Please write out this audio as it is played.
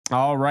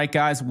All right,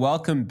 guys,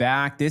 welcome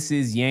back. This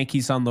is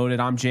Yankees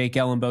Unloaded. I'm Jake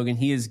Ellenbogen.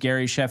 He is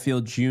Gary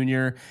Sheffield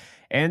Jr.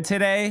 And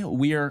today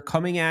we are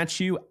coming at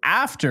you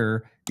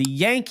after the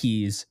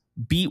Yankees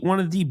beat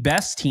one of the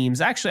best teams.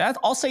 Actually,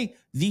 I'll say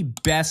the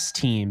best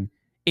team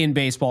in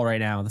baseball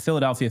right now, the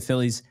Philadelphia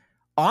Phillies,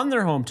 on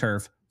their home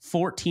turf,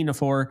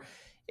 14-4.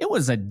 It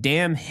was a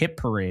damn hit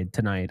parade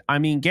tonight. I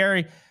mean,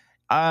 Gary,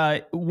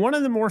 one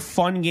of the more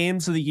fun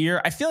games of the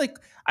year. I feel like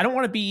I don't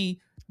want to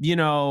be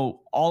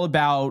all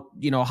about,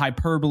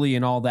 hyperbole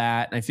and all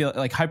that. And I feel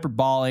like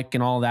hyperbolic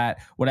and all that,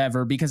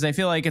 whatever, because I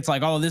feel like it's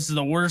like, oh, this is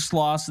the worst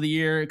loss of the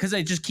year because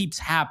it just keeps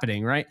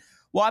happening, right?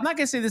 Well, I'm not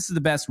going to say this is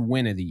the best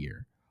win of the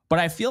year, but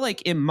I feel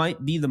like it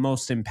might be the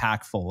most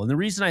impactful. And the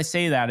reason I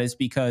say that is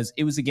because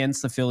it was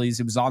against the Phillies.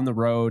 It was on the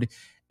road.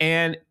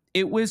 And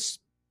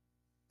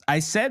I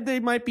said they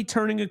might be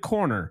turning a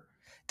corner.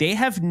 They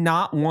have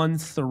not won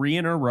 3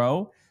 in a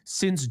row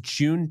since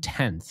June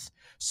 10th.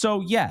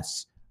 So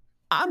yes,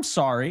 I'm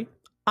sorry.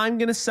 I'm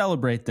going to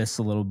celebrate this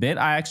a little bit.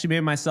 I actually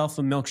made myself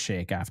a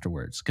milkshake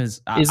afterwards.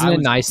 Isn't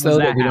it nice, though,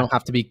 that we don't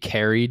have to be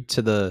carried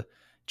to the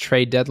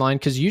trade deadline?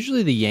 Because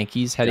usually the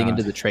Yankees heading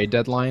into the trade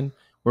deadline,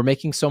 we're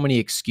making so many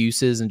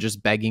excuses and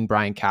just begging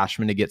Brian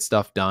Cashman to get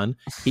stuff done.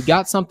 He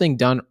got something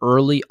done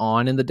early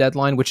on in the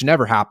deadline, which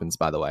never happens,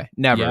 by the way.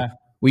 Never. Yeah.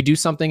 We do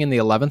something in the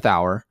 11th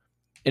hour,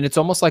 and it's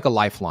almost like a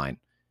lifeline.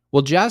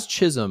 Well, Jazz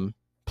Chisholm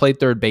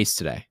played third base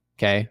today,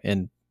 okay?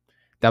 And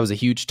that was a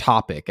huge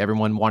topic.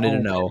 Everyone wanted to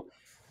know,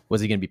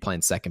 was he going to be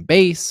playing second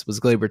base?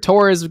 Was Gleyber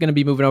Torres going to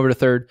be moving over to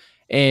third?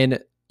 And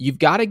you've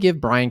got to give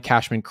Brian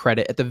Cashman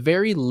credit at the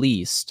very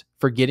least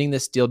for getting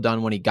this deal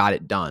done when he got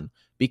it done,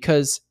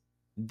 because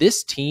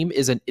this team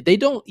they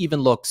don't even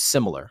look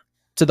similar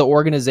to the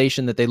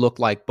organization that they looked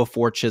like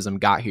before Chisholm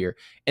got here.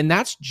 And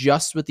that's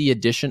just with the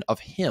addition of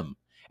him.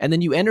 And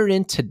then you entered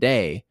in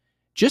today,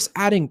 just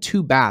adding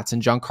 2 bats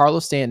and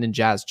Giancarlo Stanton and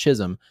Jazz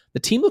Chisholm, the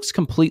team looks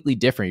completely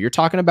different. You're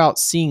talking about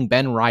seeing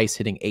Ben Rice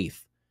hitting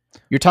 8th.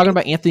 You're talking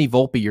about Anthony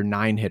Volpe, your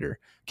 9-hitter.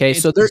 Okay,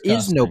 so there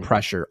is no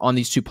pressure on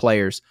these 2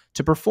 players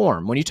to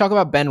perform. When you talk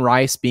about Ben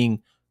Rice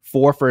being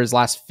 4 for his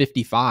last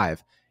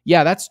 55,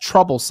 yeah, that's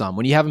troublesome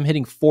when you have him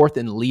hitting 4th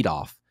and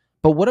leadoff.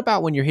 But what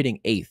about when you're hitting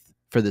 8th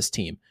for this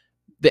team?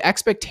 The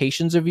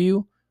expectations of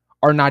you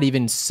are not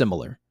even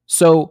similar.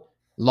 So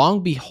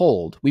long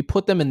behold, we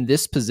put them in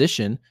this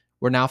position.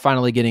 We're now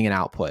finally getting an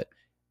output.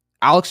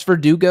 Alex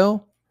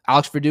Verdugo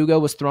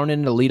was thrown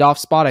in the leadoff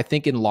spot, I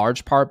think in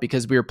large part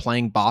because we were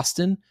playing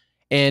Boston.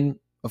 And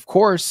of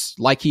course,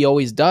 like he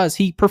always does,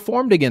 he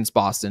performed against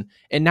Boston.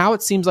 And now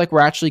it seems like we're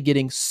actually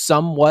getting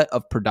somewhat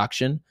of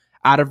production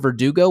out of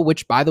Verdugo,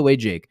 which, by the way,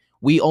 Jake,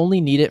 we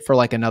only need it for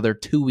like another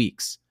 2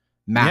 weeks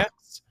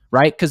max,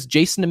 right? Because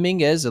Jason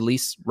Dominguez, at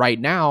least right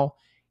now,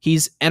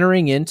 he's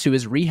entering into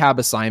his rehab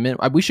assignment.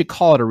 We should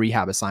call it a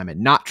rehab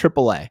assignment, not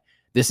AAA.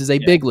 This is a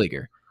big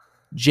leaguer.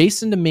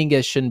 Jason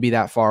Dominguez shouldn't be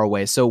that far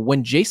away. So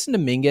when Jason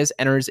Dominguez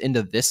enters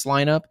into this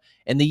lineup,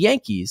 and the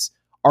Yankees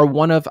are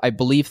one of, I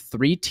believe,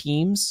 3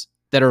 teams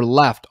that are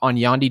left on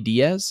Yandy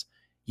Diaz,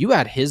 you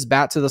add his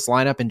bat to this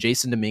lineup and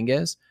Jason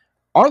Dominguez,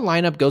 our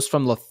lineup goes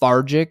from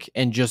lethargic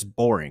and just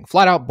boring,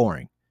 flat out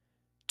boring,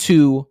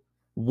 to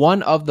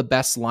one of the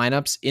best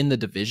lineups in the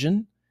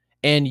division.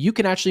 And you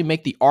can actually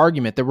make the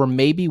argument that we're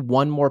maybe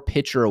one more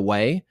pitcher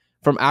away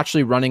from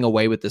actually running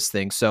away with this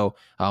thing. So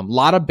a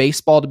lot of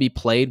baseball to be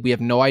played. We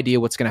have no idea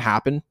what's going to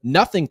happen.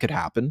 Nothing could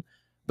happen.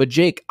 But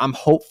Jake, I'm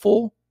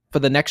hopeful for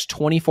the next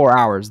 24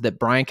 hours that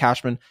Brian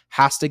Cashman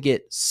has to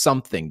get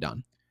something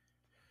done.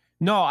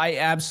 No, I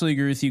absolutely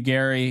agree with you,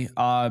 Gary.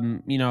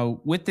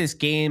 With this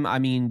game, I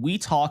mean, we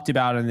talked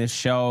about in this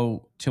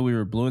show till we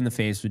were blue in the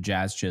face with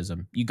Jazz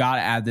Chisholm. You got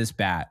to add this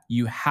bat.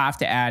 You have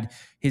to add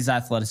his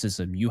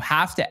athleticism. You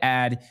have to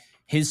add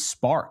his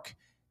spark.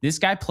 This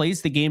guy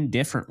plays the game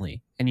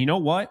differently. And you know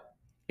what?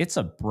 It's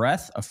a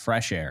breath of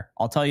fresh air.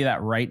 I'll tell you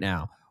that right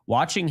now.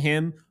 Watching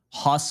him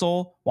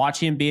hustle,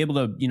 watching him be able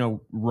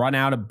to, run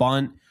out a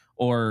bunt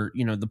or,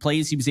 the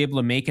plays he was able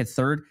to make at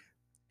third.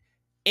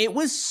 It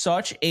was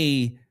such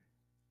the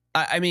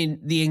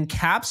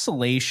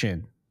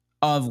encapsulation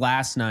of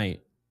last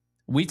night.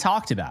 We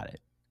talked about it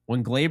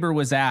when Gleyber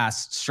was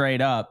asked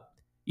straight up,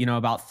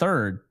 about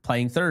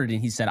playing third. And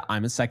he said,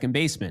 I'm a second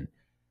baseman.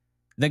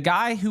 The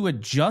guy who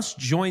had just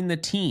joined the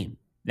team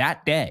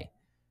that day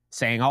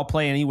saying, I'll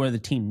play anywhere the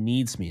team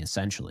needs me,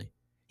 essentially.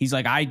 He's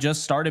like, I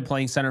just started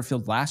playing center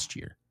field last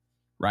year,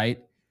 right?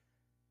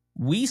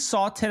 We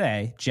saw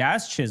today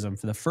Jazz Chisholm,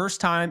 for the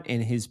first time in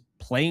his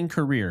playing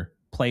career,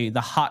 play the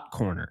hot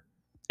corner.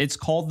 It's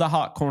called the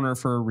hot corner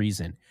for a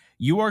reason.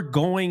 You are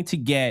going to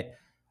get,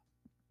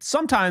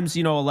 sometimes,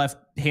 a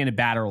left-handed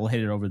batter will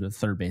hit it over the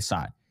third base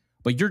side,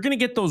 but you're going to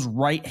get those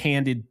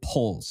right-handed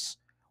pulls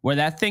where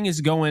that thing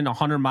is going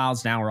 100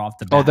 miles an hour off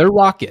the bat. Oh, they're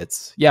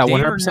rockets. Yeah, they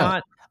 100%. Are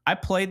not. I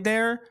played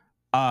there,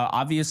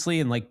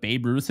 obviously, in like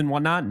Babe Ruth and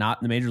whatnot, not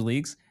in the major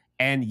leagues.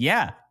 And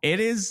yeah,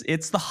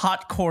 it's the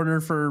hot corner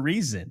for a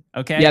reason.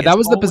 Okay. Yeah, that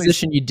was the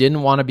position you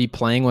didn't want to be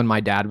playing when my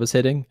dad was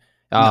hitting.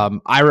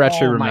 No. I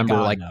actually Oh remember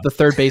God, like no. the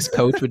third base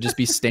coach would just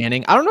be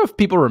standing. I don't know if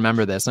people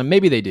remember this, and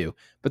maybe they do,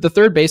 but the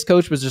third base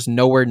coach was just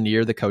nowhere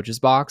near the coach's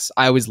box.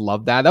 I always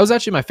loved that. That was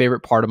actually my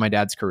favorite part of my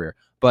dad's career.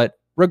 But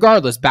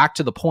regardless, back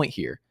to the point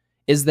here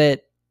is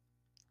that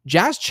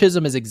Jazz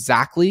Chisholm is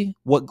exactly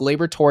what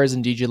Gleyber Torres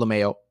and DJ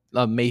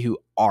LeMahieu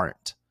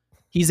aren't.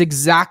 He's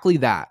exactly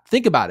that.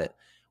 Think about it.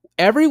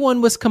 Everyone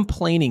was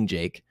complaining,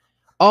 Jake.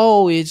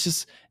 Oh, it's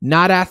just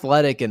not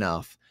athletic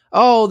enough.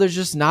 Oh, there's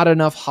just not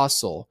enough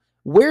hustle.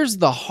 Where's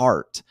the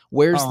heart?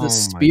 Where's the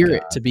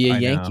spirit to be a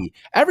Yankee?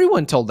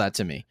 Everyone told that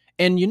to me.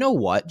 And you know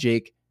what,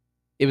 Jake?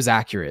 It was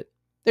accurate.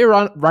 They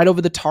were right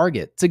over the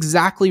target. It's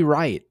exactly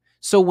right.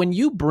 So when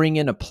you bring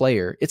in a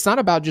player, it's not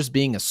about just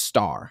being a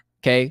star,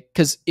 okay?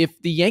 Because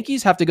if the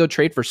Yankees have to go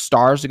trade for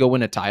stars to go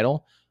win a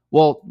title,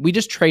 well, we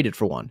just traded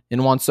for one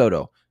in Juan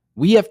Soto.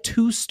 We have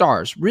 2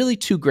 stars, really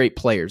 2 great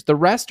players. The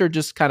rest are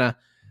just kind of,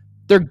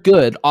 they're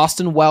good.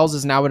 Austin Wells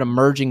is now an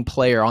emerging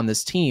player on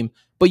this team,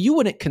 but you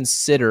wouldn't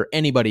consider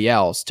anybody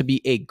else to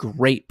be a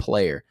great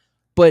player.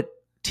 But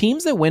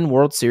teams that win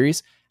World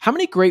Series, how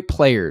many great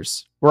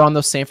players were on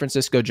those San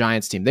Francisco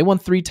Giants team? They won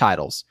 3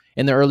 titles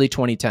in the early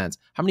 2010s.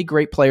 How many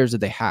great players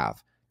did they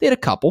have? They had a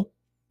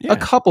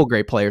couple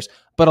great players,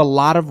 but a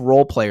lot of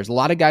role players, a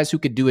lot of guys who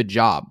could do a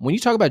job. When you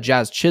talk about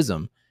Jazz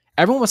Chisholm,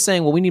 everyone was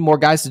saying, well, we need more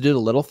guys to do the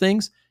little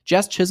things.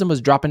 Jazz Chisholm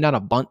was dropping down a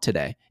bunt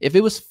today. If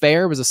it was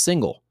fair, it was a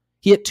single.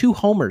 He hit 2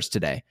 homers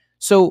today.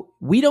 So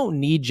we don't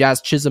need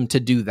Jazz Chisholm to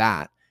do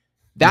that.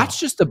 That's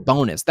just a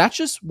bonus. That's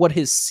just what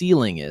his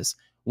ceiling is.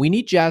 We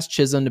need Jazz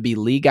Chisholm to be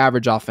league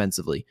average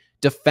offensively.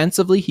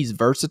 Defensively, he's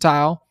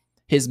versatile.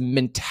 His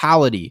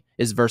mentality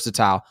is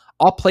versatile.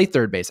 I'll play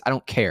third base. I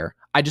don't care.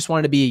 I just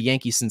wanted to be a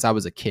Yankee since I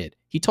was a kid.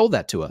 He told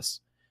that to us.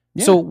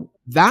 Yeah. So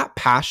that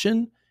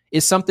passion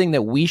is something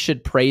that we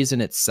should praise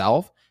in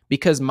itself,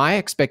 because my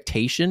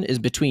expectation is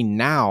between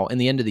now and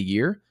the end of the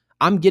year,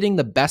 I'm getting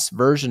the best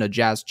version of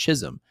Jazz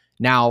Chisholm.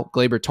 Now,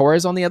 Gleyber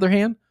Torres, on the other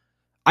hand,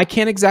 I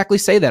can't exactly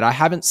say that. I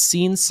haven't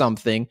seen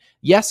something.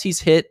 Yes,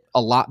 he's hit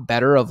a lot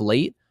better of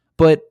late,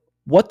 but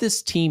what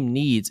this team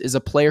needs is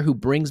a player who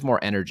brings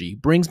more energy,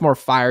 brings more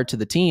fire to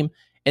the team.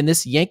 And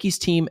this Yankees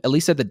team, at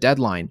least at the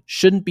deadline,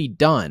 shouldn't be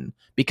done,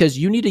 because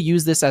you need to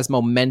use this as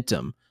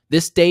momentum.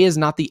 This day is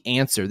not the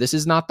answer. This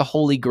is not the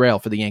holy grail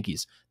for the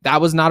Yankees. That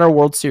was not our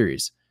World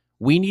Series.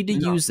 We need to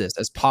use this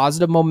as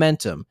positive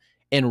momentum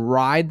and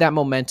ride that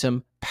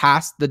momentum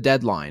past the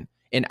deadline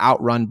and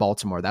outrun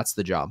Baltimore. That's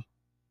the job.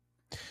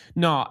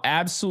 No,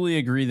 absolutely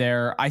agree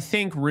there. I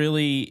think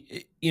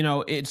really,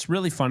 it's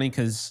really funny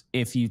because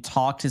if you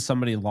talk to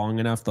somebody long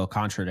enough, they'll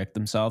contradict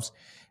themselves.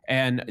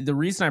 And the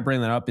reason I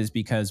bring that up is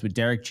because with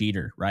Derek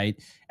Jeter, right?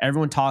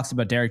 Everyone talks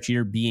about Derek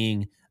Jeter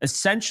being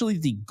essentially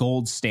the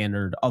gold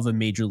standard of a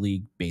Major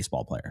League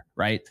Baseball player,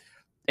 right?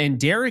 And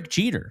Derek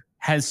Jeter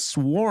has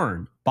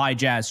sworn by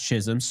Jazz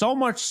Chisholm, so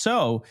much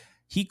so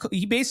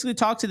he basically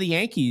talked to the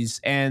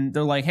Yankees and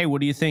they're like, hey, what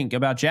do you think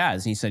about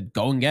Jazz? And he said,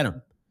 go and get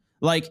him.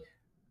 Like,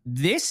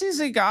 this is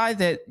a guy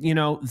that,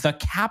 the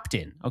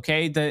captain,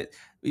 okay,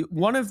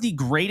 one of the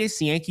greatest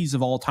Yankees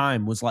of all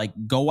time was like,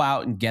 go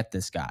out and get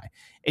this guy.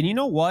 And you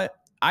know what?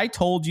 I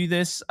told you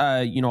this,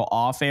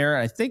 off air.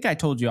 I think I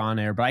told you on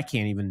air, but I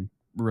can't even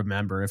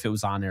remember if it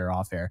was on air or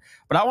off air.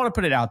 But I want to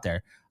put it out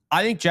there.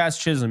 I think Jazz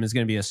Chisholm is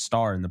going to be a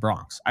star in the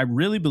Bronx. I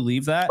really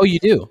believe that. Oh, you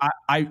do?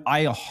 I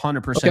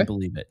 100%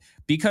 believe it.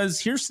 Because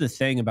here's the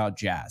thing about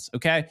Jazz,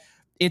 okay?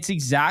 It's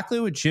exactly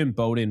what Jim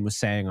Bowden was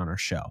saying on our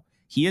show.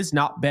 He has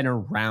not been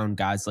around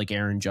guys like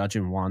Aaron Judge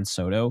and Juan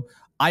Soto.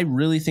 I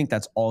really think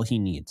that's all he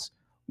needs.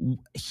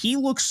 He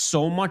looks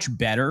so much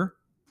better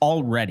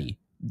already.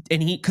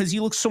 And because he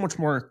looks so much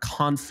more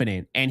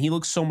confident and he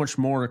looks so much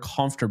more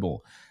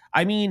comfortable.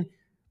 I mean,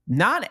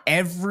 not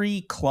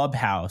every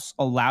clubhouse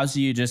allows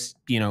you to just,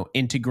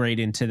 integrate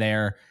into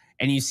there.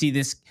 And you see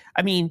this.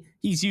 I mean,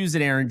 he's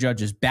using Aaron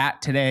Judge's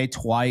bat today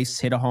twice,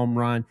 hit a home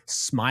run,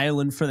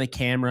 smiling for the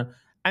camera.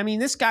 I mean,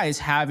 this guy is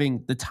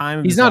having the time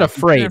of his life. He's not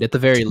afraid at the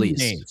very least.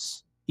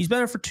 Days. He's been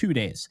there for 2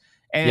 days.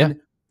 And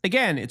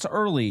again, it's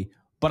early,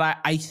 but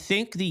I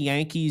think the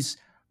Yankees,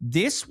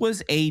 this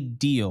was a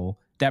deal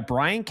that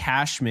Brian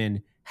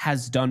Cashman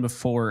has done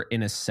before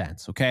in a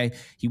sense, okay?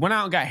 He went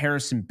out and got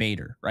Harrison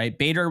Bader, right?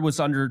 Bader was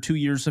under 2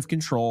 years of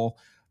control.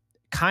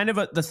 Kind of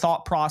the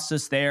thought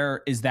process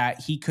there is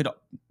that he could,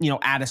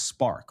 add a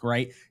spark,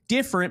 right?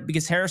 Different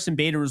because Harrison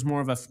Bader was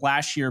more of a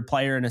flashier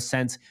player in a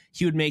sense.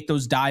 He would make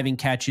those diving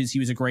catches. He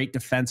was a great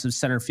defensive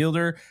center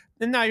fielder.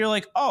 And now you're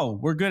like, oh,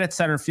 we're good at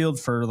center field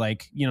for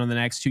the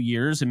next 2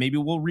 years and maybe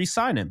we'll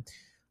re-sign him.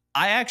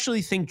 I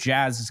actually think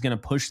Jazz is going to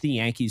push the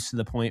Yankees to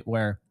the point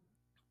where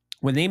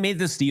when they made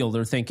this deal,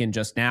 they're thinking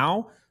just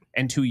now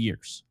and 2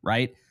 years,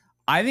 right?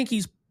 I think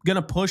he's going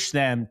to push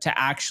them to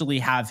actually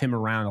have him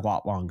around a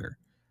lot longer.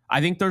 I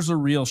think there's a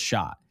real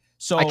shot.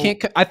 So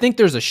I think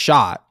there's a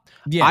shot.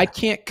 Yeah. I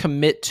can't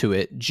commit to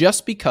it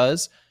just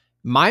because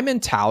my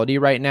mentality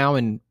right now,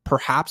 and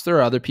perhaps there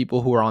are other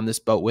people who are on this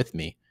boat with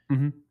me.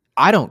 Mm-hmm.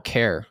 I don't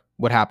care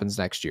what happens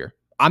next year.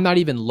 I'm not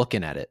even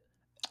looking at it.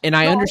 And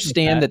I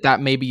understand that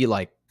may be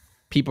like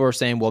people are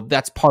saying, well,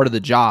 that's part of the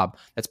job.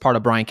 That's part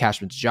of Brian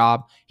Cashman's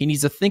job. He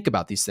needs to think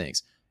about these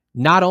things.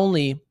 Not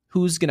only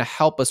who's going to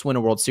help us win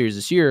a World Series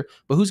this year,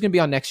 but who's going to be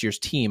on next year's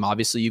team.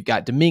 Obviously, you've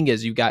got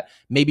Dominguez, you've got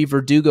maybe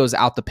Verdugo's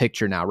out the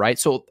picture now, right?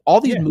 So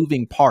all these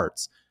moving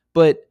parts,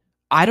 but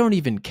I don't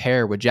even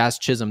care with Jazz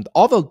Chisholm.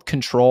 All the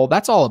control,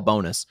 that's all a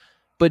bonus.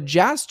 But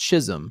Jazz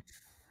Chisholm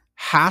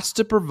has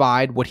to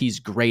provide what he's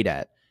great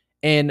at.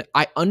 And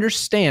I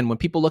understand when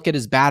people look at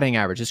his batting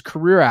average, his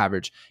career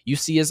average, you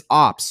see his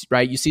ops,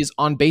 right? You see his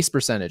on-base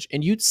percentage.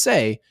 And you'd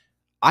say,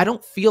 I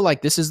don't feel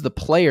like this is the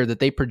player that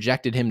they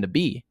projected him to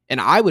be. And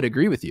I would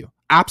agree with you.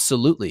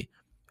 Absolutely.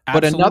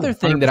 But another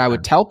thing 100%. That I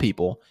would tell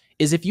people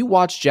is if you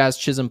watch Jazz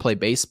Chisholm play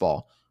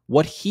baseball,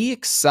 what he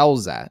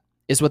excels at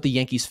is what the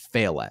Yankees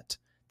fail at.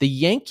 The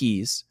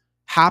Yankees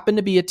happen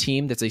to be a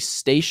team that's a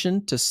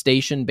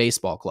station-to-station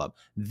baseball club.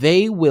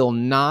 They will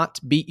not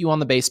beat you on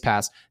the base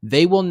pass.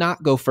 They will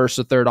not go first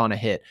or third on a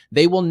hit.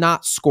 They will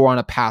not score on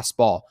a pass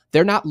ball.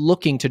 They're not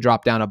looking to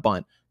drop down a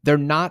bunt.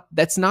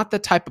 That's not the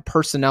type of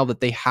personnel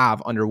that they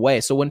have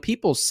underway. So when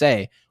people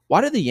say,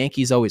 why do the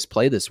Yankees always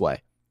play this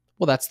way?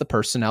 Well, that's the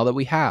personnel that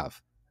we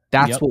have.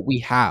 That's what we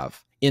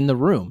have in the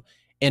room.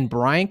 And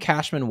Brian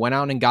Cashman went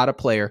out and got a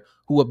player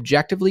who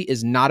objectively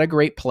is not a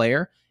great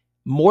player.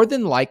 More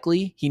than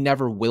likely, he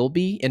never will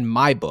be in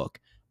my book,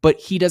 but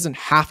he doesn't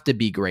have to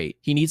be great.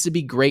 He needs to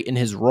be great in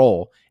his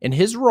role. And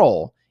his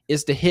role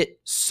is to hit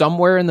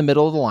somewhere in the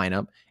middle of the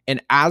lineup.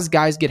 And as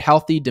guys get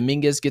healthy,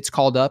 Dominguez gets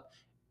called up,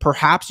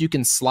 perhaps you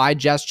can slide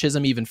Jazz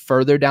Chisholm even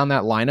further down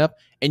that lineup,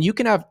 and you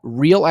can have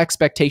real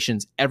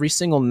expectations every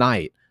single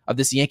night of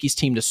this Yankees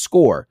team to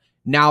score.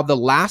 Now, the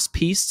last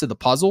piece to the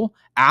puzzle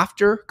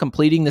after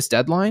completing this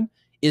deadline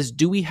is,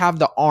 do we have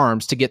the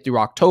arms to get through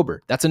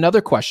October? That's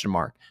another question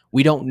mark.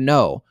 We don't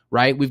know,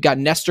 right? We've got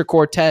Nestor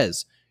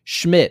Cortez,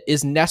 Schmidt.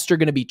 Is Nestor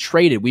going to be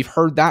traded? We've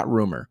heard that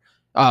rumor.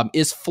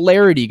 Is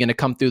Flaherty going to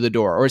come through the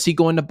door, or is he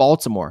going to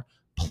Baltimore?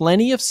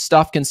 Plenty of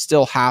stuff can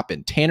still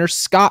happen. Tanner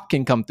Scott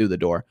can come through the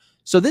door.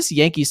 So this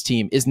Yankees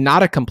team is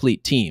not a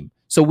complete team.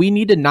 So we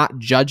need to not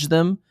judge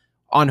them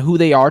on who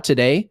they are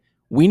today.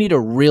 We need to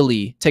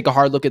really take a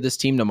hard look at this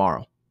team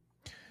tomorrow.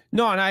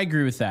 No, and I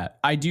agree with that.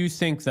 I do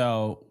think,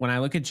 though, when I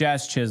look at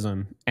Jazz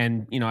Chisholm,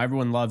 and, you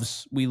know,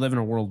 we live in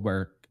a world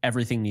where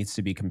everything needs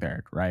to be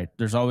compared, right?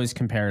 There's always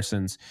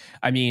comparisons.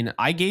 I mean,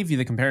 I gave you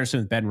the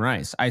comparison with Ben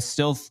Rice. I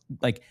still,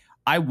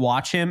 I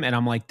watch him and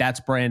I'm like, that's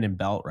Brandon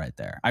Belt right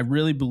there. I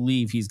really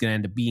believe he's going to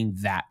end up being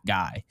that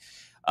guy.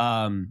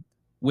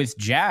 With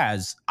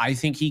Jazz, I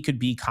think he could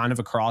be kind of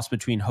a cross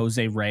between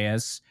Jose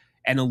Reyes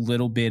and a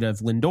little bit of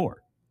Lindor.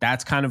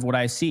 That's kind of what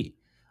I see.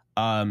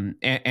 And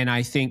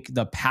I think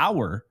the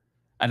power,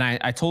 and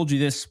I told you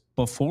this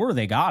before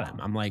they got him,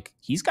 I'm like,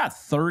 he's got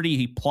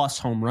 30 plus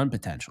home run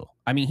potential.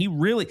 I mean,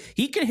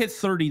 he could hit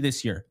 30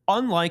 this year.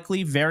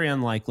 Unlikely, very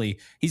unlikely.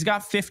 He's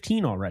got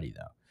 15 already,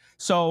 though.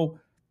 So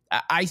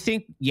I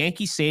think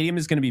Yankee Stadium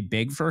is going to be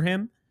big for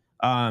him,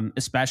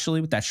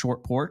 especially with that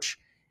short porch.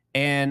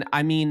 And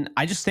I mean,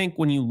 I just think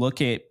when you look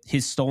at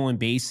his stolen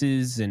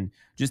bases and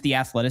just the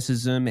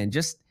athleticism and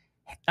just,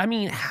 I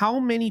mean, how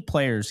many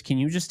players can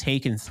you just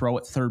take and throw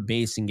at third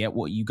base and get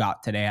what you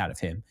got today out of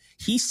him?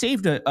 He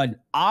saved an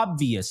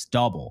obvious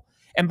double.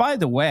 And by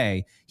the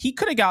way, he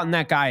could have gotten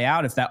that guy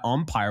out if that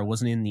umpire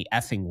wasn't in the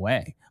effing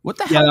way. What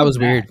the hell? Yeah, that was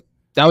weird.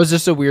 That was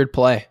just a weird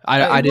play.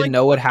 I didn't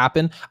know what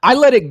happened. I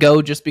let it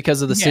go just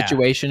because of the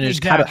situation and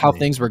just kind of how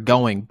things were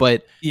going.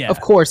 But of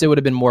course, it would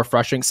have been more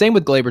frustrating. Same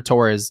with Gleyber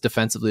Torres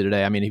defensively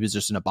today. I mean, he was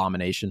just an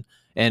abomination.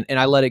 And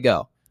I let it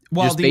go.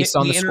 Well, just based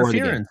on the score of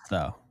the game.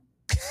 Though.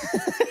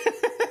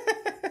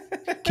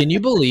 Can you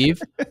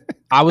believe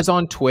I was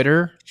on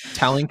Twitter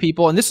telling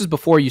people, and this is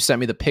before you sent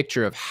me the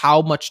picture of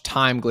how much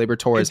time Gleyber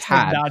Torres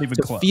had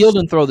to field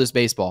and throw this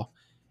baseball.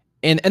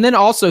 And then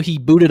also he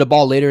booted a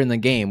ball later in the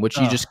game, which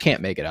you just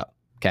can't make it up.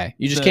 Okay,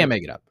 you just can't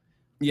make it up.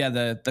 Yeah,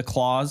 the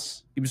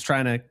claws. He was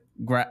trying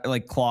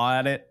to claw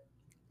at it.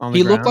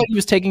 He looked like he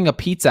was taking a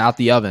pizza out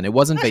the oven. It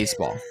wasn't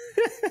baseball.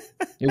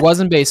 It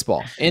wasn't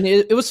baseball, and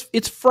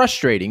it's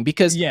frustrating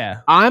because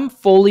I'm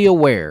fully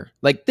aware.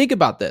 Like, think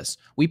about this: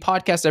 we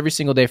podcast every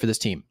single day for this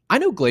team. I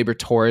know Gleyber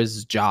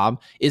Torres'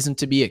 job isn't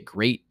to be a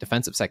great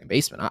defensive second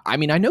baseman. I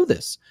mean, I know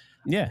this.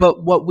 Yeah.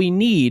 But what we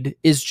need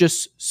is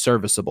just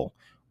serviceable.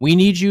 We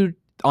need you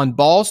on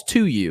balls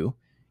to you.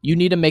 You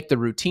need to make the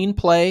routine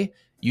play.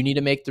 You need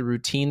to make the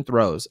routine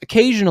throws.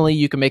 Occasionally,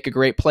 you can make a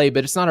great play,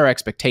 but it's not our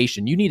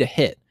expectation. You need a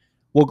hit.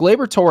 Well,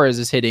 Gleyber Torres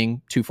is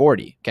hitting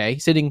 240, okay?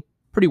 He's hitting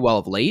pretty well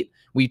of late.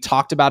 We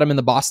talked about him in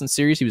the Boston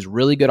series. He was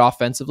really good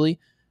offensively,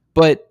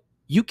 but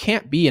you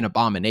can't be an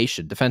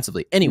abomination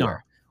defensively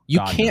anywhere.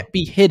 No. You can't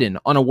be hidden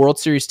on a World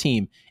Series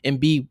team and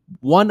be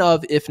one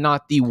of, if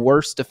not the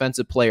worst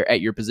defensive player at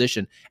your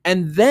position,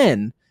 and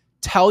then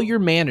tell your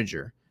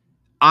manager,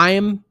 I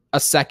am a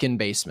second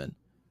baseman.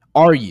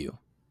 Are you?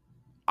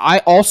 I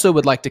also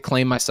would like to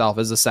claim myself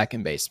as a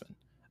second baseman.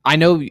 I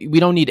know we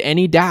don't need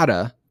any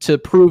data to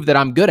prove that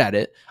I'm good at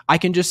it. I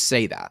can just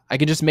say that. I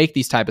can just make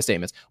these type of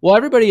statements. Well,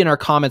 everybody in our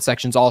comment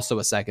section is also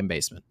a second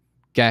baseman.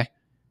 Okay.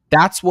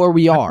 That's where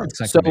we are.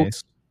 So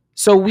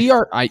So we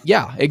are,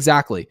 yeah,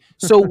 exactly.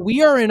 So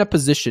we are in a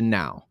position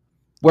now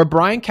where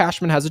Brian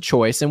Cashman has a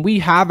choice, and we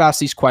have asked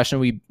these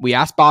questions. We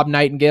asked Bob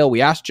Nightingale,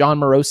 we asked John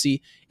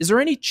Morosi, is there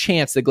any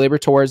chance that Gleyber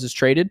Torres is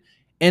traded?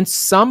 And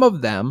some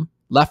of them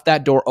left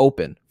that door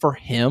open for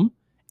him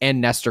and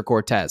Nestor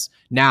Cortez.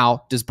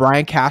 Now, does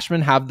Brian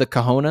Cashman have the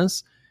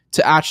cojones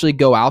to actually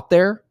go out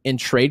there and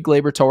trade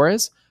Gleyber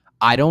Torres?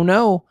 I don't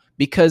know,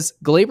 because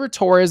Gleyber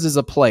Torres is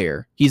a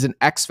player. He's an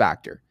X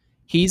factor.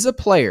 He's a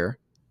player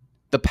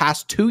the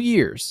past 2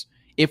 years.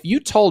 If you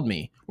told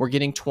me we're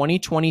getting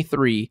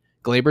 2023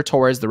 Gleyber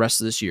Torres the rest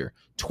of this year,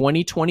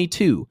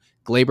 2022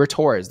 Gleyber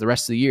Torres the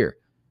rest of the year,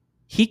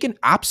 he can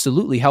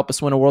absolutely help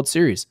us win a World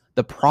Series.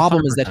 The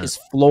problem 100%. Is that his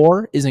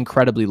floor is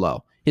incredibly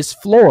low. His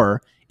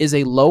floor is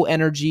a low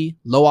energy,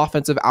 low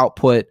offensive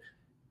output.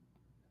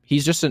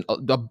 He's just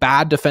a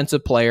bad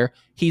defensive player.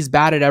 He's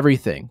bad at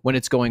everything when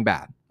it's going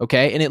bad.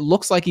 Okay. And it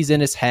looks like he's in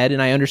his head,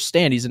 and I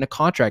understand he's in a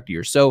contract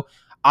year. So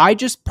I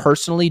just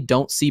personally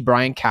don't see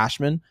Brian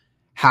Cashman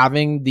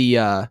having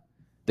the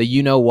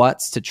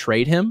you-know-whats to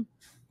trade him.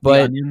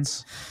 But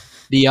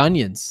the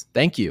onions.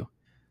 Thank you.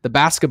 The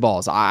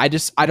basketballs.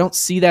 I don't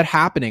see that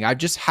happening. I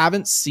just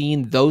haven't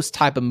seen those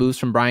type of moves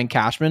from Brian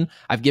Cashman.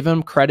 I've given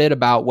him credit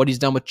about what he's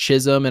done with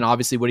Chisholm and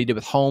obviously what he did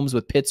with Holmes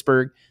with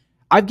Pittsburgh.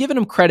 I've given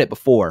him credit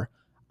before.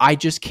 I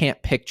just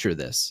can't picture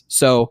this.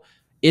 So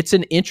it's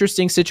an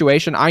interesting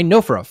situation. I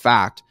know for a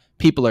fact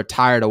people are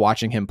tired of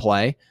watching him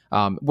play.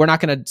 We're not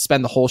going to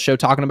spend the whole show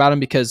talking about him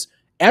because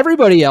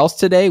everybody else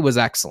today was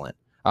excellent.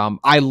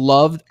 I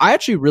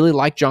actually really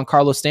liked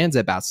Giancarlo Stan's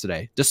at-bats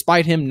today,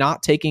 despite him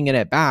not taking an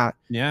at-bat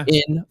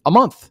in a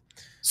month.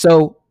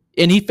 So,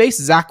 and he faced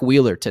Zach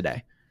Wheeler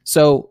today.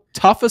 So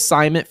tough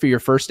assignment for your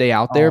first day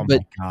out there,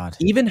 but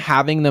even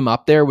having them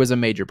up there was a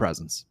major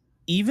presence.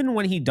 Even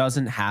when he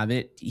doesn't have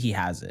it, he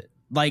has it.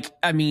 Like,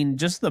 I mean,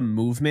 just the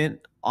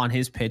movement on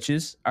his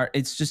pitches,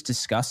 it's just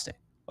disgusting.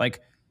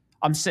 Like,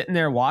 I'm sitting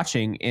there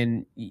watching,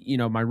 and, you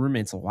know, my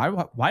roommate's like,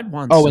 why'd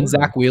Juan Soto? Oh, and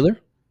Zach Wheeler?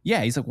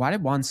 Yeah, he's like, why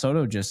did Juan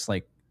Soto just,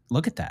 like,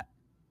 look at that?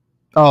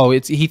 Oh,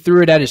 he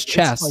threw it at his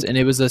chest, like, and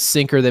it was a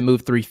sinker that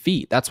moved 3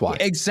 feet. That's why.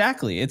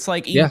 Exactly. It's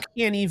like you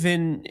can't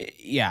even.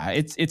 Yeah,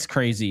 it's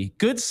crazy.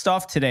 Good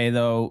stuff today,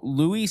 though.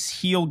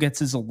 Luis Gil gets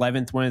his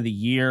 11th win of the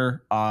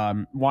year.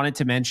 Wanted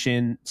to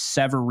mention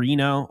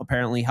Severino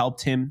apparently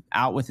helped him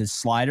out with his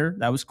slider.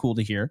 That was cool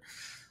to hear.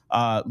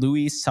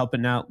 Luis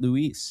helping out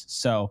Luis.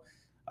 So,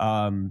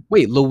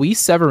 wait, Luis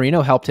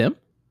Severino helped him?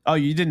 Oh,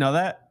 you didn't know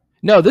that?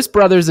 No, this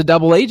brother's a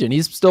double agent.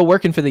 He's still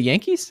working for the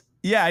Yankees?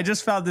 Yeah, I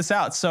just found this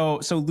out. So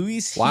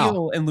Luis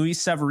Gil and Luis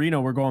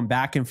Severino were going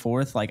back and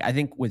forth, like I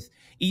think with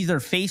either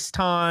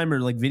FaceTime or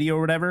like video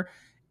or whatever.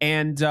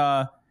 And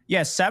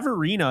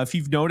Severino, if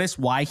you've noticed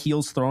why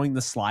Gil's throwing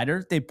the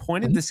slider, they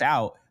pointed this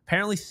out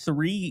apparently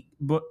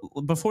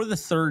before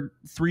the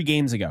 3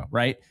 games ago,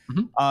 right?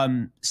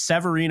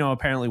 Severino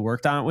apparently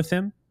worked on it with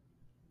him,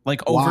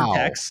 like over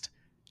text,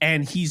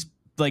 and he's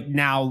like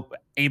now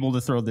able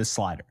to throw this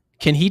slider.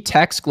 Can he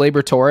text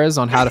Gleyber Torres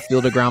on how to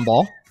field a ground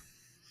ball?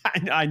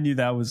 I knew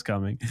that was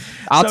coming.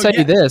 I'll tell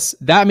you this.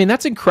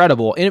 That's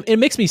incredible. It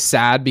makes me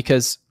sad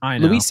because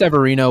Luis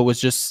Severino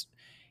was just,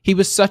 he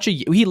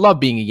loved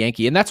being a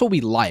Yankee, and that's what we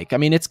like. I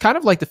mean, it's kind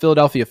of like the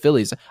Philadelphia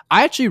Phillies.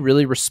 I actually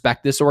really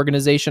respect this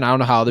organization. I don't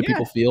know how other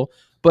people feel,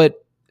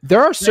 but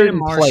there are certain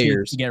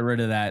players to get rid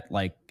of that,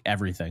 like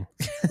everything.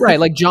 Right.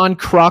 Like John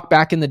Kruk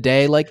back in the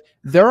day. Like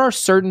there are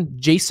certain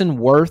Jason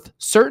Worth,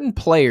 certain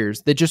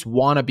players that just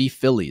want to be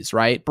Phillies,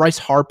 right? Bryce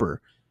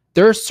Harper.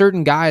 There are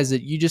certain guys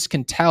that you just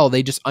can tell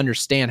they just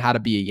understand how to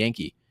be a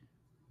Yankee.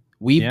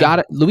 We've got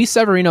it. Luis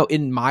Severino,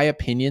 in my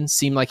opinion,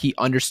 seemed like he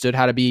understood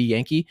how to be a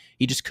Yankee.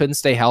 He just couldn't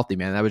stay healthy,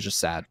 man. That was just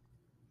sad.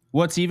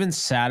 What's even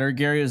sadder,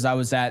 Gary, is I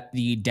was at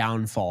the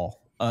downfall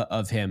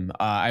of him.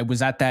 I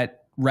was at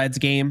that Reds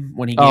game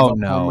when he gave up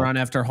home run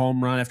after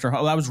home run after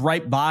home. I was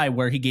right by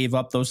where he gave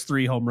up those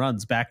 3 home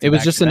runs back to back. It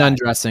was just an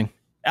undressing.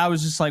 I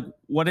was just like,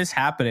 what is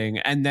happening?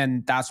 And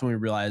then that's when we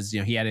realized,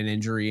 he had an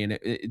injury, and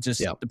it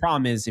just the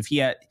problem is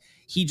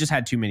he just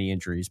had too many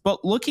injuries.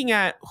 But looking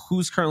at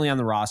who's currently on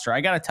the roster,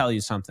 I got to tell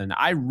you something.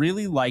 I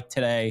really like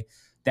today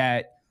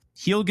that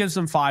Gil gives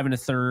them 5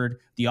 1/3.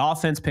 The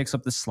offense picks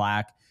up the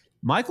slack.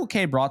 Michael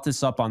K brought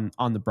this up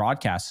on the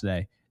broadcast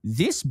today.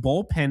 This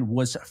bullpen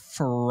was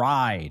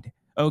fried.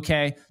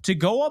 Okay, to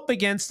go up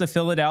against the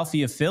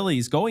Philadelphia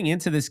Phillies going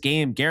into this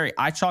game, Gary,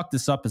 I chalked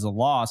this up as a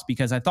loss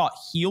because I thought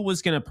Gil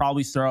was going to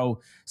probably throw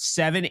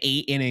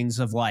 7-8 innings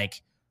of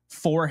like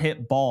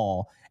 4-hit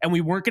ball, and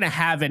we weren't going to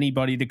have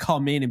anybody to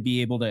come in and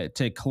be able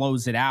to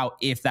close it out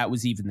if that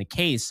was even the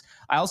case.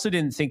 I also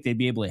didn't think they'd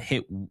be able to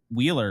hit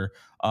Wheeler.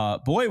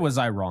 Boy, was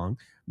I wrong.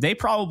 They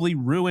probably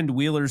ruined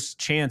Wheeler's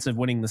chance of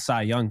winning the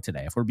Cy Young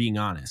today, if we're being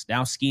honest.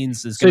 Now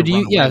Skeens is going to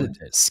run away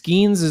with it.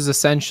 Skeens is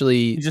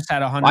essentially... He just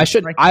had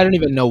 100. I don't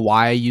even know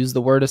why I use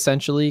the word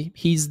essentially.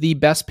 He's the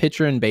best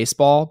pitcher in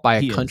baseball by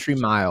a country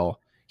mile.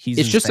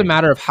 It's just a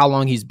matter of how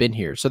long he's been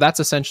here. So that's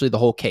essentially the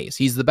whole case.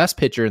 He's the best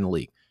pitcher in the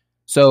league.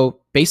 So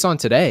based on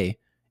today,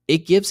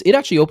 it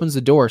actually opens the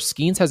door.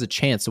 Skeens has a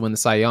chance to win the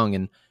Cy Young,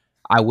 and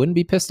I wouldn't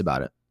be pissed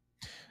about it.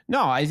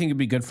 No, I think it'd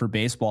be good for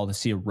baseball to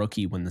see a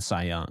rookie win the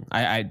Cy Young.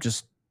 I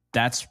just,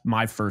 that's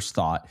my first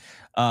thought.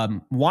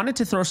 Wanted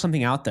to throw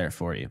something out there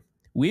for you.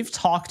 We've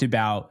talked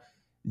about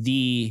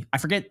I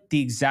forget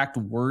the exact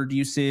word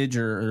usage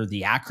or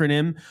the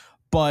acronym,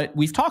 but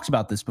we've talked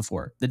about this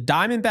before. The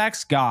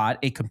Diamondbacks got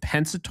a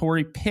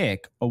compensatory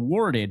pick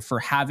awarded for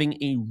having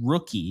a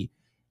rookie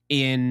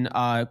in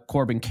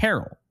Corbin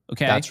Carroll.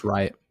 Okay. That's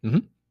right. Mm-hmm.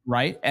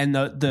 Right. And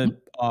the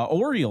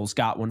Orioles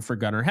got one for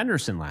Gunnar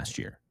Henderson last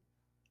year.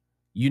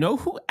 You know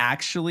who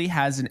actually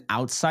has an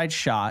outside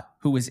shot,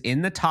 who was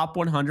in the top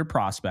 100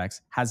 prospects,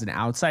 has an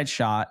outside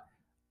shot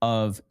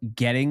of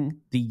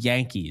getting the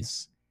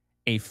Yankees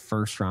a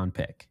first-round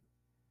pick?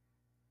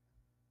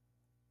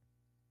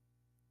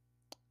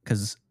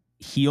 Because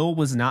Heel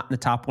was not in the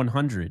top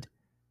 100.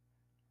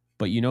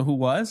 But you know who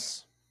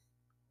was?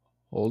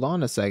 Hold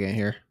on a second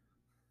here.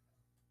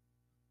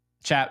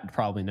 Chat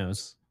probably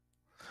knows.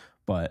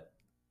 But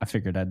I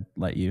figured I'd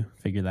let you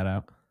figure that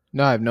out.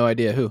 No, I have no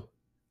idea who.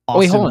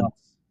 Wait, hold on.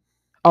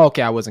 Oh,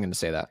 okay, I wasn't going to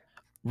say that.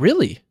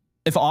 Really?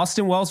 If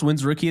Austin Wells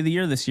wins Rookie of the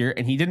Year this year,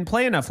 and he didn't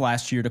play enough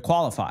last year to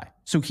qualify,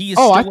 so he is.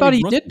 Oh, I thought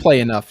he did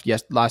play enough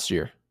last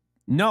year.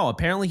 No,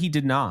 apparently he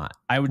did not.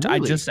 I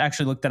just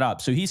actually looked that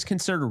up. So he's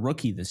considered a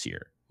rookie this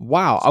year.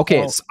 Wow.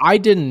 Okay, so I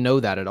didn't know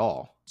that at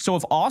all. So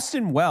if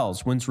Austin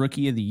Wells wins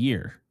Rookie of the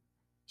Year,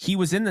 he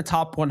was in the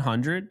top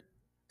 100.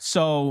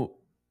 So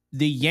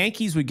the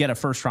Yankees would get a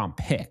first-round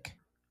pick.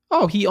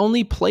 Oh, he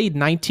only played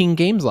 19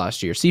 games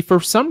last year. See, for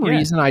some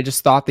reason, I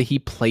just thought that he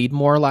played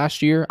more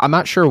last year. I'm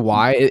not sure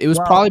why. It was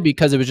probably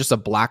because it was just a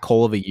black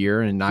hole of a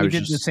year. And I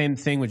did the same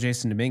thing with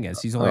Jason Dominguez.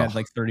 He's only had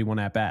like 31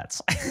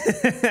 at-bats.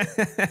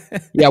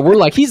 Yeah, we're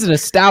like, he's an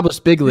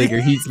established big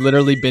leaguer. He's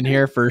literally been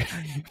here for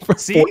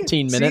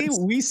 14 minutes.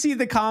 See, we see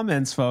the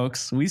comments,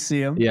 folks. We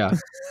see him. Yeah.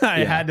 I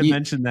had to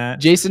mention that.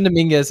 Jason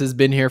Dominguez has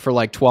been here for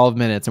like 12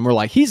 minutes, and we're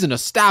like, he's an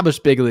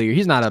established big leaguer.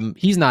 He's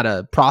not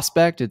a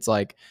prospect. It's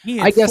like,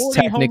 I guess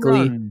technically,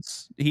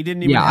 he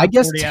didn't even. I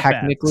guess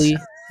technically,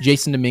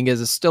 Jason Dominguez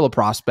is still a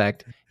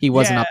prospect. He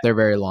wasn't up there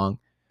very long,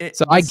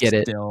 so I get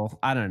it. Still,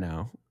 I don't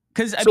know.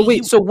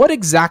 So what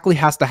exactly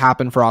has to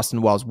happen for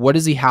Austin Wells? What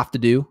does he have to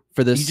do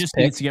for this? He just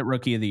needs to get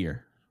Rookie of the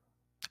Year.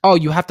 Oh,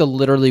 you have to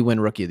literally win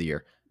Rookie of the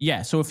Year.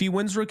 Yeah. So if he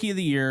wins Rookie of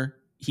the Year,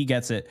 he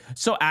gets it.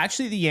 So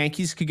actually, the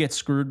Yankees could get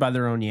screwed by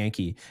their own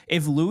Yankee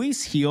if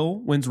Luis Heel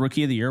wins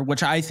Rookie of the Year,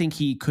 which I think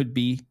he could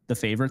be the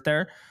favorite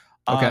there.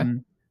 Okay.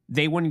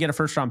 They wouldn't get a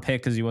first-round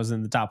pick because he wasn't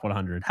in the top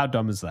 100. How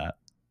dumb is that?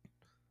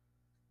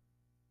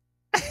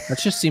 That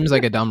just seems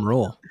like a dumb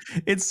rule.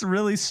 It's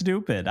really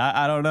stupid.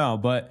 I don't know.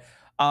 But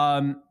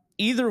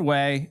either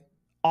way,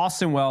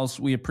 Austin Wells,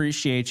 we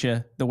appreciate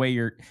you. The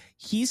way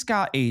he's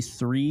got a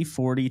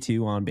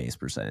 342 on-base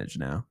percentage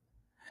now.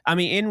 I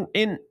mean,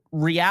 in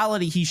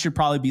reality, he should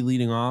probably be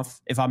leading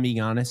off, if I'm being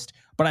honest.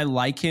 But I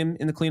like him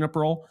in the cleanup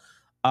role.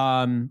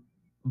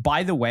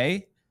 By the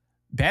way,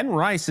 Ben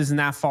Rice isn't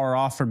that far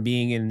off from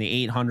being in the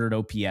 800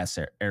 OPS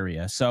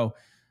area. So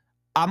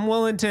I'm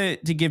willing to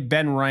give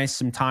Ben Rice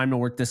some time to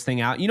work this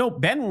thing out. You know,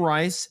 Ben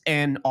Rice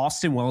and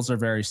Austin Wells are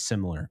very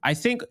similar. I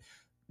think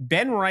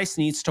Ben Rice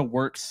needs to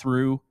work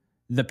through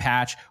the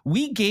patch.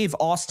 We gave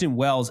Austin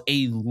Wells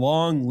a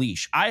long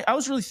leash. I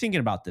was really thinking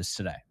about this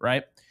today,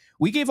 right?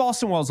 We gave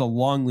Austin Wells a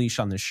long leash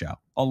on this show,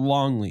 a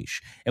long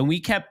leash. And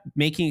we kept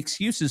making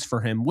excuses for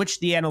him,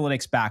 which the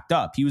analytics backed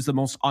up. He was the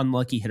most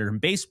unlucky hitter in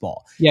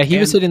baseball. Yeah, he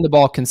was hitting the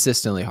ball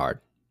consistently hard.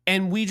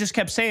 And we just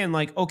kept saying,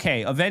 like,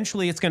 okay,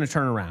 eventually it's going to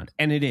turn around.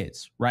 And it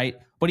is, right?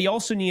 But he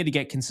also needed to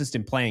get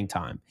consistent playing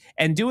time.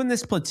 And doing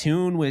this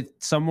platoon with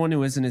someone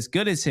who isn't as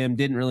good as him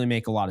didn't really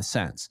make a lot of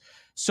sense.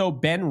 So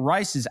Ben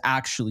Rice is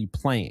actually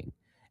playing.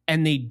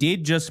 And they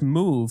did just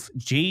move.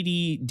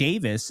 JD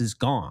Davis is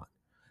gone.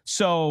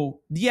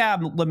 So, yeah,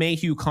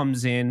 LeMahieu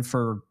comes in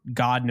for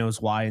God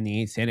knows why in the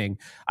 8th inning.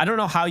 I don't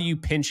know how you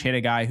pinch hit a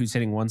guy who's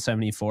hitting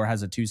 174,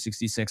 has a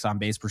 266 on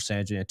base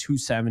percentage and a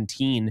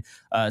 217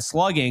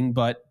 slugging,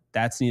 but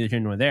that's neither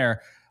here nor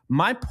there.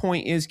 My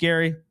point is,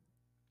 Gary,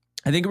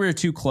 I think we were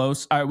too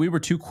close. We were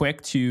too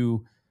quick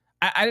to,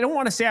 I don't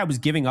want to say I was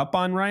giving up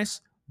on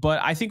Rice,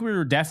 but I think we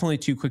were definitely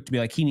too quick to be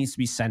like, he needs to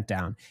be sent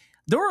down.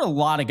 There were a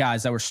lot of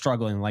guys that were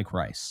struggling like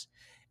Rice.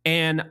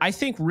 And I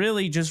think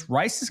really just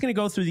Rice is going to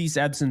go through these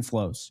ebbs and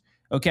flows.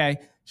 Okay.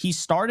 He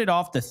started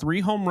off the 3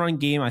 home run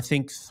game. I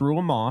think threw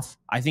him off.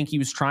 I think he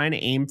was trying to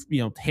aim,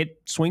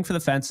 swing for the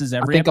fences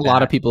every. I think a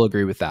lot of people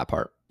agree with that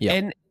part.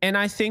 Yeah. And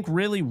I think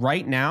really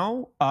right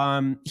now,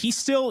 he's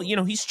still,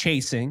 he's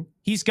chasing.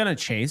 He's going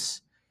to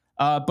chase.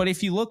 But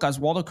if you look,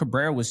 Oswaldo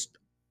Cabrera was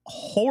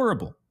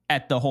horrible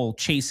at the whole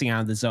chasing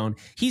out of the zone.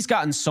 He's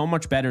gotten so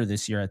much better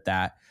this year at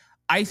that.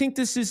 I think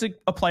this is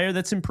a player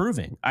that's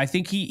improving. I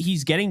think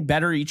he's getting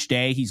better each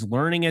day. He's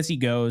learning as he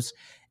goes.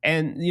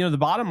 And, the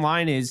bottom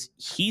line is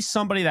he's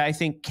somebody that I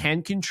think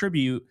can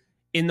contribute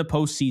in the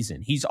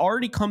postseason. He's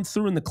already come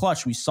through in the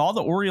clutch. We saw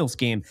the Orioles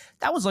game.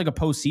 That was like a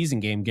postseason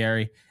game,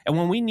 Gary. And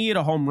when we needed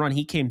a home run,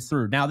 he came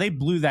through. Now, they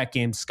blew that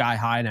game sky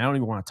high, and I don't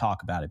even want to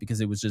talk about it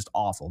because it was just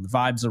awful. The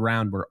vibes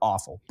around were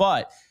awful.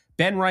 But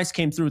Ben Rice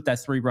came through with that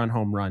 3-run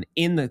home run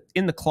in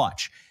the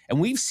clutch.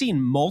 And we've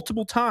seen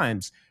multiple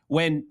times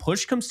when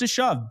push comes to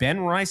shove,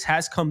 Ben Rice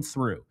has come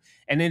through.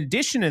 And in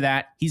addition to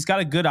that, he's got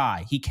a good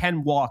eye. He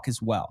can walk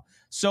as well.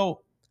 So,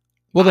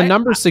 well, the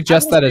numbers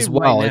suggest that as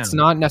well. Right, it's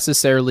not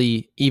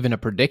necessarily even a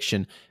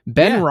prediction.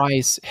 Ben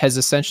Rice has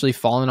essentially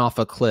fallen off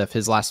a cliff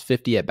his last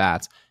 50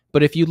 at-bats.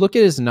 But if you look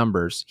at his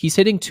numbers, he's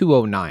hitting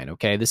 209,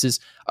 okay? This is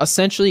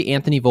essentially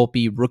Anthony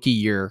Volpe rookie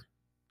year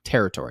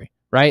territory,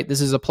 right? This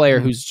is a player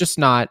who's just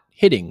not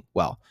hitting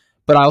well.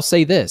 But I'll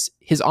say this,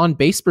 his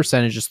on-base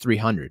percentage is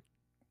 300,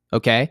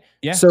 okay?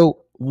 Yeah.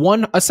 So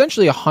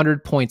essentially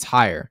 100 points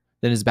higher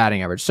than his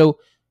batting average. So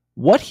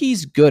what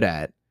he's good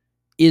at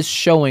is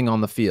showing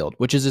on the field,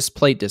 which is his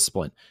plate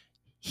discipline.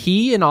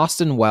 He and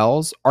Austin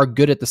Wells are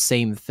good at the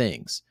same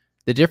things.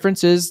 The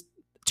difference is,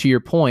 to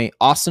your point,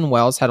 Austin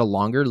Wells had a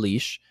longer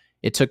leash.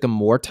 It took him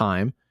more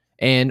time,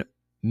 and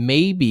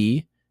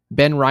maybe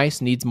Ben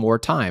Rice needs more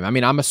time. I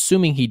mean, I'm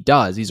assuming he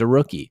does. He's a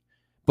rookie.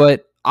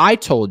 But I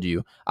told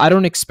you, I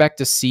don't expect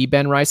to see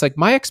Ben Rice. Like,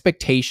 my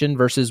expectation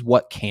versus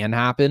what can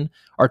happen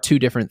are two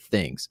different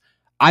things.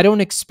 I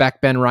don't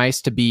expect Ben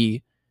Rice to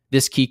be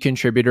this key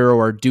contributor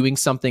or doing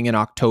something in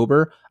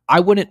October. I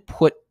wouldn't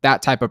put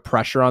that type of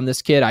pressure on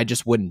this kid. I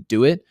just wouldn't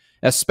do it,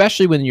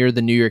 especially when you're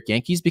the New York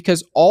Yankees,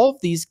 because all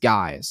of these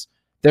guys,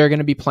 they're going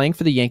to be playing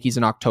for the Yankees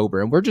in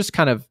October, and we're just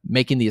kind of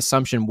making the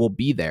assumption we'll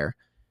be there.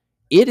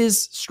 It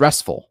is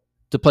stressful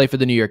to play for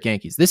the New York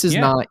Yankees. This is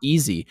not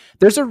easy.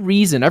 There's a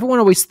reason. Everyone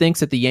always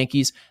thinks that the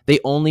Yankees, they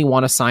only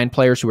want to sign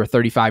players who are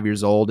 35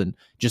 years old and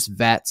just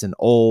vets and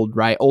old,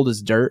 right? Old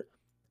as dirt.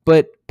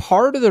 But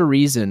part of the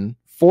reason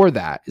for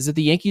that is that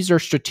the Yankees are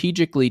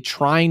strategically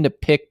trying to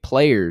pick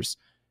players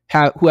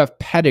who have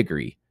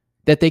pedigree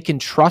that they can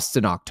trust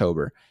in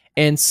October.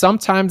 And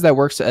sometimes that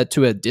works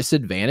to a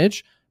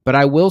disadvantage. But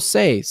I will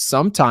say,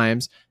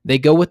 sometimes they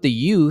go with the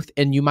youth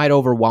and you might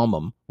overwhelm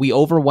them. We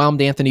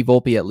overwhelmed Anthony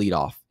Volpe at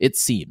leadoff, it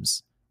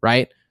seems,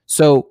 right?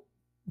 So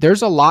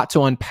there's a lot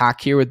to unpack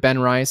here with Ben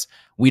Rice.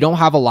 We don't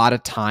have a lot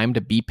of time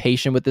to be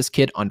patient with this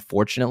kid,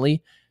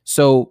 unfortunately.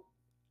 So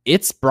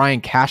it's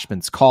Brian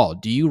Cashman's call.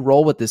 Do you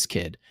roll with this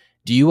kid?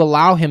 Do you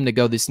allow him to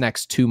go this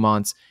next 2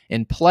 months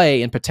and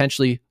play and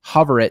potentially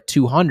hover at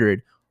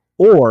 200?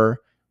 Or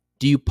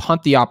do you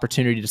punt the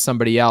opportunity to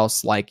somebody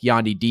else like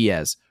Yandy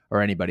Diaz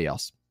or anybody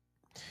else?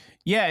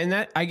 Yeah, and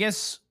that, I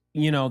guess,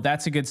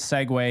 that's a good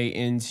segue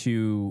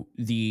into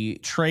the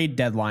trade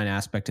deadline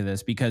aspect of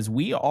this, because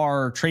we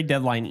are trade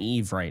deadline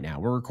eve right now.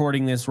 We're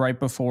recording this right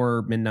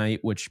before midnight,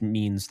 which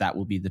means that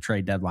will be the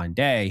trade deadline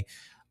day.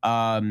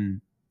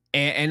 And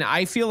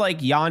I feel like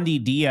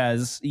Yandy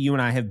Diaz, you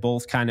and I have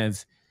both kind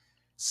of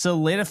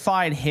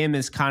solidified him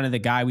as kind of the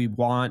guy we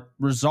want.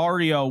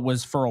 Rosario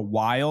was for a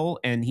while,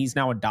 and he's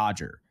now a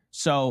Dodger.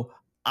 So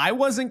I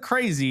wasn't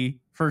crazy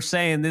for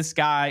saying this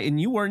guy, and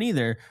you weren't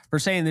either, for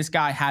saying this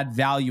guy had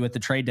value at the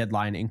trade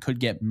deadline and could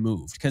get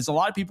moved. Because a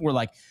lot of people were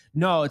like,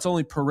 no, it's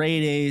only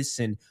Paredes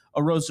and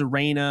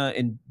Arozarena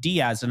and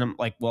Diaz. And I'm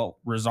like, well,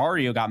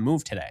 Rosario got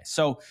moved today.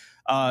 So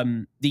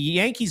the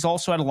Yankees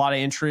also had a lot of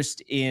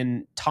interest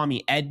in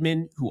Tommy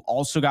Edman, who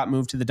also got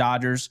moved to the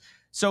Dodgers.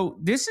 So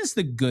this is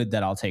the good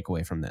that I'll take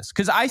away from this,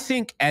 because I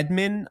think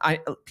Edman,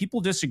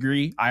 people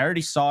disagree. I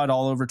already saw it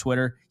all over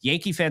Twitter.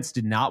 Yankee fans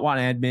did not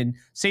want Edman.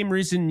 Same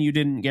reason you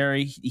didn't,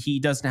 Gary. He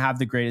doesn't have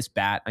the greatest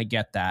bat. I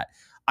get that.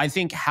 I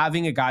think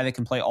having a guy that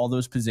can play all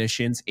those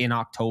positions in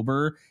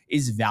October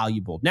is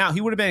valuable. Now, he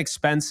would have been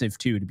expensive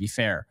too, to be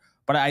fair,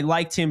 but I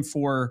liked him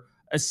for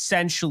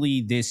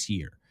essentially this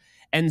year.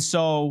 And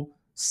so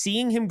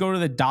seeing him go to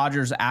the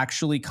Dodgers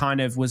actually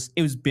kind of was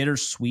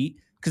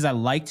bittersweet, because I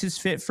liked his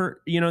fit for,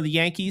 the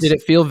Yankees. Did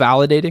it feel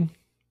validating?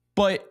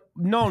 But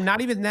no,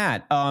 not even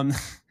that.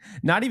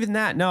 Not even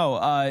that.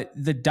 No,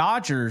 the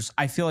Dodgers,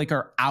 I feel like,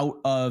 are out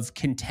of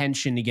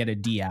contention to get a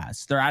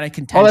Diaz. They're out of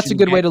contention. Oh, that's a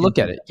good way to look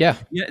at it. Yeah.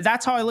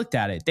 That's how I looked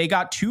at it. They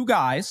got two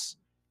guys.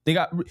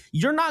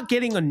 You're not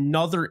getting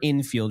another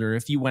infielder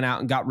if you went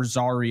out and got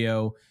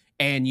Rosario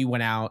and you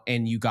went out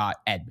and you got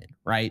Edman,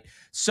 right?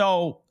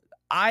 So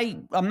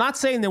I'm not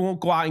saying they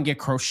won't go out and get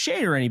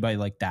Crochet or anybody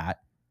like that.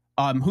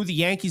 Who the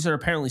Yankees are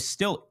apparently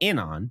still in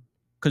on,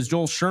 because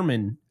Joel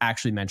Sherman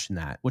actually mentioned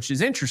that, which is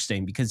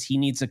interesting because he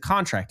needs a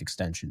contract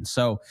extension.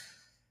 So,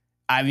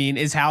 I mean,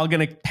 is Hal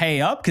going to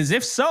pay up? Because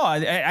if so,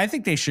 I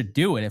think they should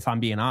do it, if I'm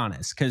being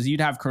honest, because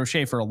you'd have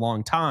Crochet for a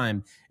long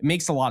time. It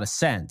makes a lot of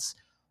sense.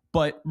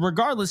 But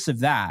regardless of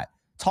that,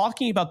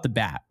 talking about the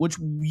bat, which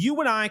you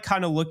and I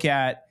kind of look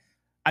at,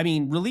 I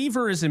mean,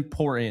 reliever is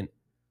important,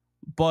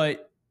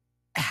 but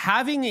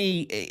having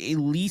a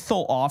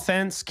lethal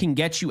offense can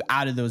get you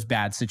out of those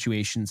bad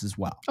situations as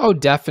well. Oh,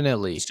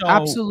 definitely. So,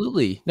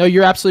 absolutely. No,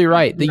 you're absolutely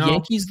right. The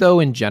Yankees, though,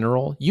 in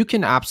general, you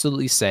can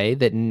absolutely say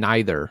that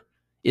neither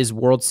is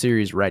World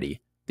Series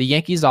ready. The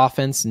Yankees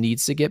offense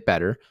needs to get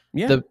better.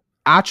 Yeah. The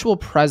actual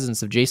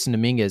presence of Jason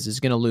Dominguez is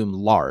going to loom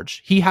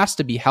large. He has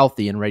to be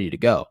healthy and ready to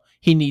go.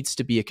 He needs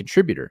to be a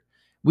contributor.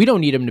 We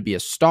don't need him to be a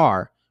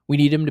star. We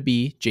need him to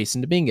be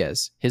Jason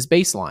Dominguez, his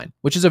baseline,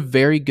 which is a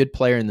very good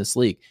player in this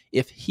league.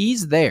 If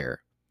he's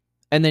there,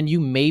 and then you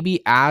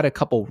maybe add a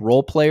couple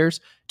role players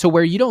to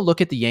where you don't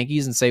look at the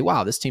Yankees and say,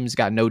 wow, this team's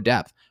got no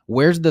depth.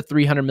 Where's the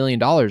 $300 million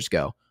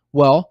go?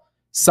 Well,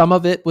 some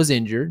of it was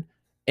injured,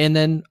 and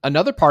then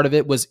another part of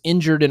it was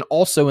injured and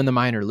also in the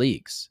minor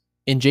leagues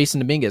in Jason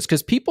Dominguez,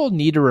 because people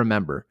need to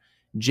remember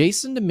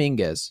Jason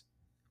Dominguez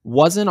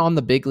wasn't on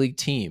the big league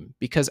team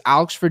because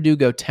Alex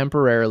Verdugo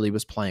temporarily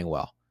was playing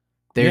well.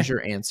 There's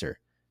your answer.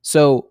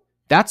 So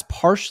that's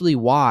partially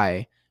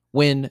why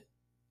when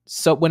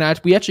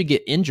we actually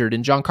get injured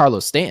in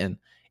Giancarlo Stanton,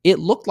 it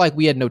looked like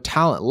we had no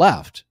talent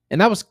left.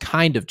 And that was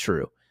kind of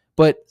true.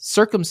 But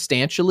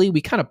circumstantially, we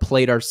kind of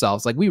played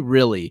ourselves. Like we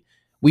really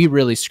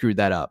screwed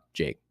that up,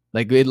 Jake.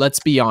 Like, let's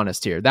be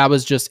honest here. That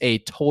was just a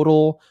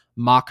total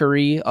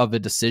mockery of a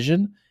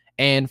decision.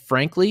 And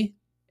frankly,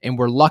 and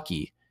we're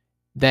lucky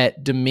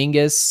that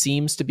Dominguez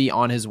seems to be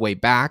on his way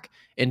back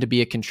and to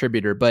be a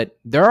contributor. But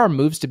there are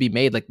moves to be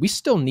made. Like we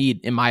still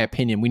need, in my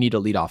opinion, we need a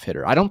leadoff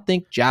hitter. I don't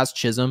think Jazz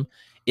Chisholm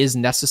is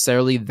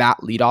necessarily that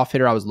leadoff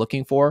hitter I was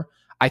looking for.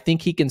 I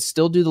think he can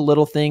still do the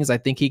little things. I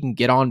think he can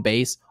get on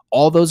base.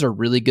 All those are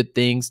really good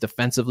things.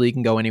 Defensively, he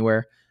can go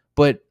anywhere.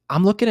 But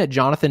I'm looking at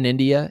Jonathan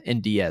India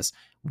and Diaz.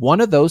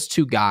 One of those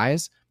two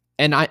guys,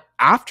 and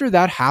after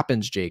that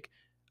happens, Jake,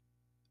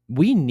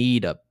 we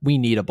need a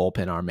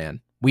bullpen arm,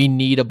 man. We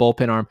need a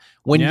bullpen arm.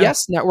 When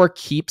Yes Network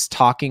keeps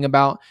talking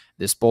about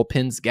this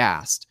bullpen's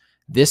gassed,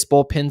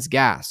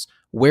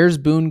 where's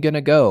Boone going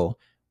to go?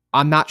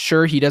 I'm not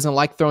sure. He doesn't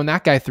like throwing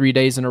that guy 3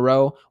 days in a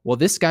row. Well,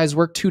 this guy's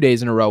worked 2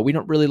 days in a row. We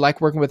don't really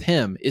like working with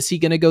him. Is he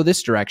going to go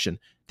this direction?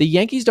 The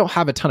Yankees don't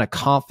have a ton of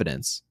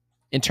confidence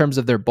in terms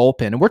of their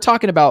bullpen. And we're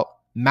talking about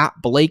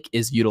Matt Blake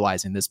is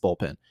utilizing this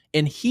bullpen,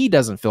 and he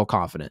doesn't feel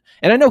confident.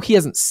 And I know he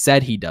hasn't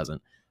said he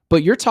doesn't,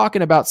 but you're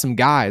talking about some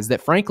guys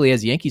that, frankly,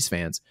 as Yankees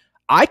fans,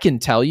 I can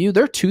tell you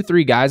there are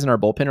 2-3 guys in our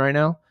bullpen right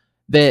now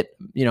that,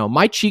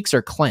 my cheeks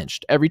are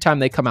clenched every time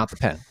they come out the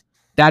pen.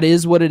 That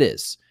is what it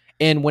is.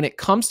 And when it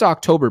comes to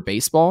October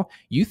baseball,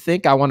 you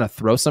think I want to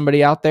throw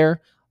somebody out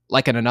there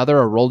like another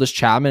Aroldis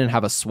Chapman and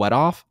have a sweat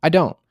off? I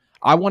don't.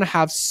 I want to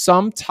have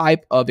some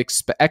type of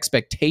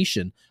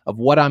expectation of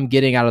what I'm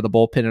getting out of the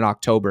bullpen in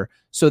October.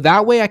 So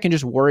that way I can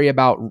just worry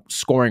about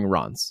scoring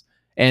runs.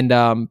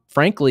 And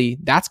frankly,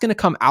 that's going to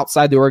come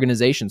outside the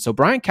organization. So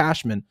Brian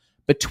Cashman,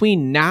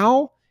 between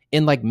now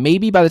and like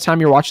maybe by the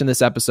time you're watching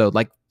this episode,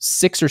 like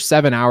 6 or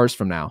 7 hours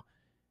from now,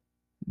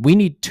 we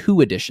need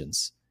 2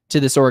 additions to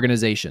this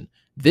organization.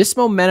 This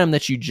momentum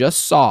that you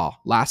just saw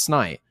last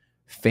night,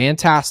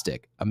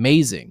 fantastic,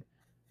 amazing,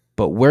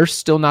 but we're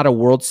still not a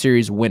World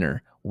Series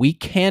winner. We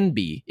can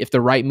be if the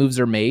right moves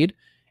are made.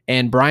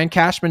 And Brian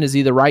Cashman, is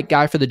he the right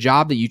guy for the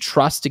job that you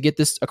trust to get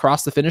this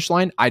across the finish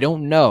line? I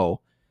don't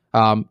know.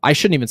 I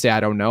shouldn't even say I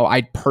don't know.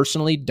 I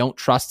personally don't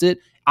trust it.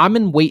 I'm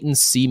in wait and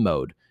see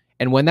mode.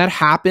 And when that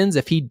happens,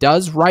 if he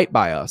does right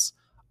by us,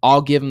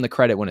 I'll give him the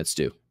credit when it's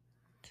due.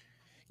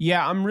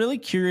 Yeah, I'm really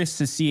curious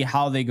to see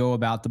how they go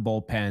about the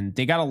bullpen.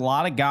 They got a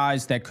lot of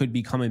guys that could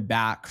be coming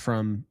back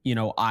from,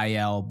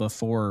 IL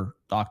before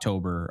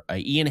October.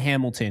 Ian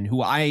Hamilton,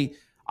 who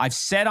I've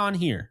said on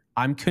here,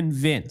 I'm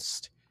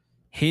convinced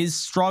his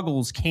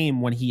struggles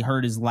came when he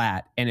hurt his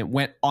lat and it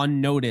went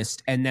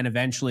unnoticed. And then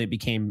eventually it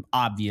became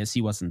obvious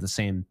he wasn't the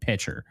same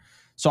pitcher.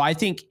 So I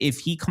think if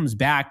he comes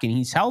back and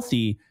he's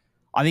healthy,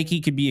 I think he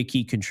could be a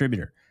key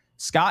contributor.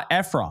 Scott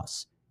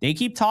Efros, they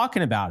keep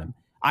talking about him.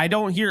 I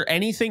don't hear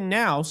anything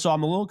now, so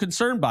I'm a little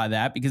concerned by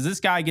that because this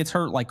guy gets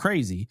hurt like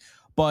crazy.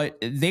 But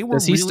they were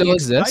really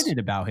excited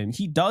about him.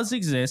 He does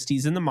exist.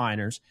 He's in the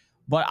minors.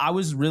 But I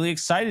was really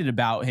excited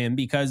about him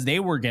because they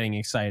were getting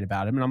excited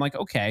about him. And I'm like,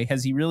 okay,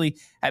 has he really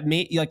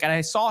made, like, and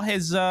I saw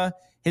his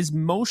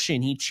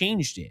motion, he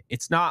changed it.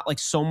 It's not like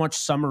so much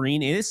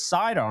submarine. It is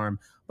sidearm,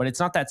 but it's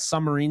not that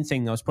submarine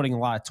thing that was putting a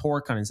lot of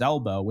torque on his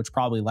elbow, which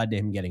probably led to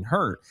him getting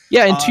hurt.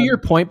 Yeah, and to your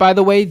point, by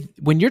the way,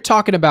 when you're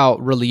talking about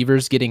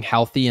relievers getting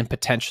healthy and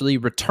potentially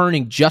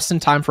returning just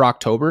in time for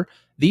October,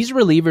 these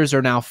relievers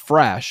are now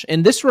fresh.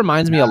 And this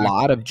reminds me a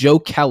lot of Joe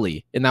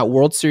Kelly in that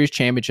World Series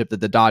championship that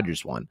the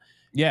Dodgers won.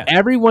 Yeah,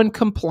 everyone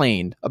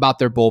complained about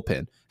their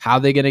bullpen. How are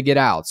they going to get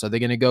out? So are they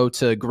going to go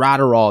to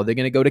Gratterall? Are they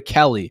going to go to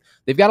Kelly?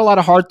 They've got a lot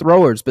of hard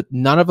throwers, but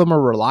none of them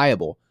are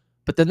reliable.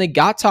 But then they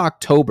got to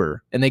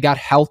October and they got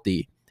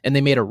healthy and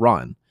they made a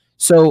run.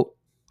 So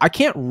I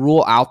can't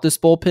rule out this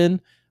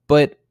bullpen,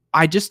 but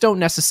I just don't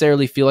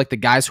necessarily feel like the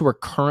guys who are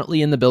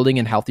currently in the building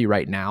and healthy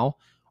right now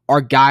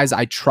are guys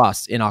I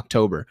trust in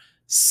October.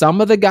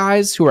 Some of the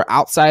guys who are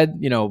outside,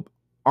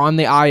 on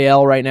the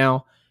IL right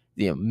now,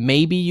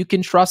 maybe you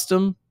can trust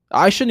them.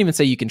 I shouldn't even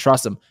say you can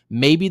trust them.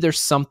 Maybe there's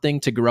something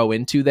to grow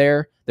into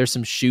there. There's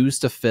some shoes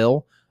to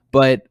fill,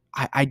 but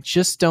I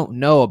just don't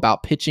know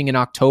about pitching in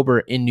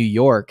October in New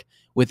York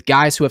with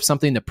guys who have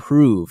something to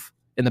prove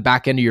in the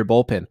back end of your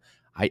bullpen.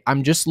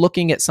 I'm just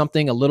looking at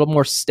something a little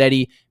more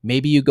steady.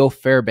 Maybe you go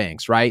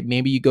Fairbanks, right?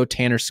 Maybe you go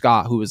Tanner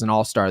Scott, who was an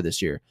all-star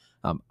this year.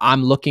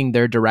 I'm looking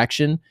their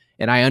direction,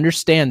 and I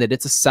understand that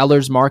it's a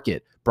seller's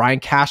market. Brian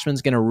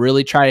Cashman's going to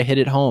really try to hit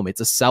it home. It's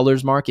a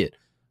seller's market.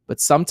 But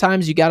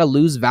sometimes you got to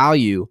lose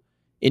value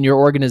in your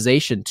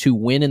organization to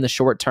win in the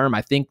short term,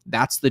 I think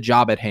that's the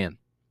job at hand.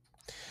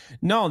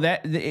 No,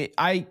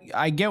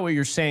 I get what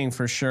you're saying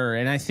for sure.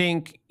 And I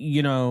think,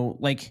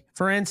 like,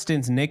 for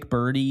instance, Nick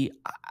Birdie,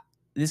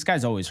 this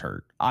guy's always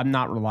hurt. I'm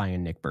not relying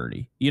on Nick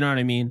Birdie. You know what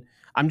I mean?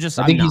 I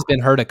think he's been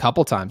hurt a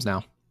couple times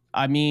now.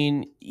 I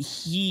mean,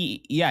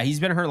 he's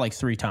been hurt like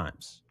 3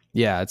 times.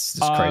 Yeah, it's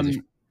just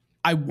crazy.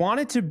 I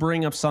wanted to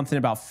bring up something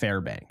about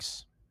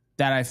Fairbanks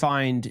that I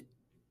find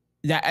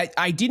that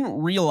I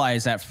didn't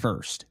realize at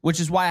first, which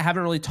is why I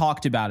haven't really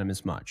talked about him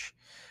as much.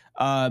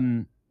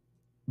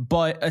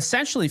 But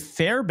essentially,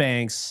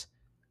 Fairbanks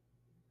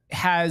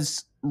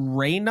has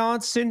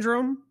Raynaud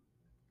syndrome,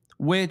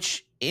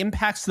 which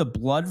impacts the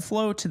blood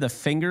flow to the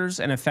fingers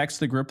and affects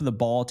the grip of the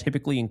ball,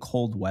 typically in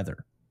cold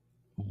weather.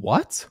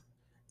 What?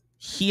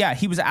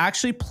 He was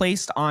actually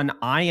placed on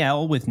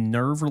IL with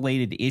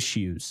nerve-related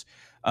issues,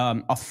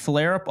 a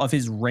flare-up of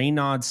his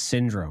Raynaud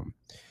syndrome.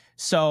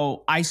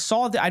 So I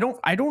saw that.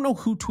 I don't know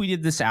who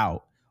tweeted this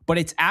out, but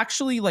it's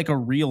actually like a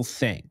real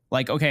thing.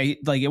 Like, okay,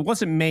 like it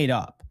wasn't made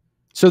up.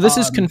 So this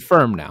is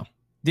confirmed now.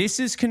 This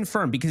is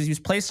confirmed because he was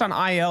placed on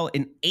IL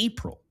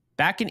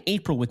back in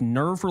April with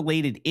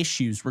nerve-related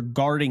issues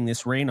regarding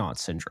this Raynaud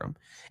syndrome.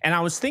 And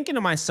I was thinking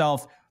to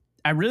myself,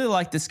 I really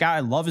like this guy.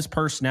 I love his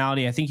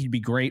personality. I think he'd be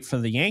great for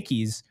the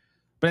Yankees.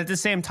 But at the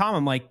same time,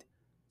 I'm like,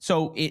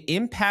 so it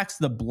impacts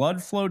the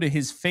blood flow to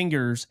his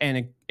fingers and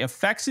it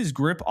affects his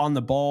grip on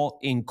the ball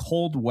in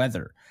cold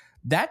weather.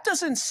 That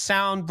doesn't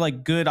sound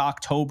like good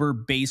October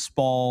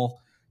baseball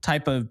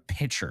type of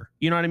pitcher.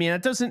 You know what I mean?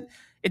 It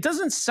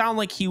doesn't sound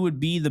like he would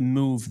be the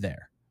move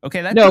there.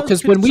 Okay, no,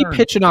 because when we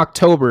pitch in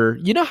October,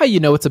 you know how you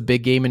know it's a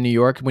big game in New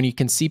York? When you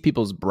can see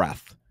people's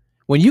breath.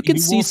 When you can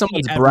see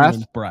someone's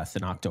breath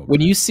in October.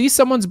 When you see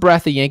someone's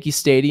breath at Yankee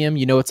Stadium,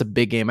 you know it's a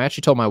big game. I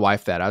actually told my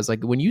wife that. I was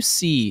like, when you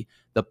see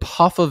the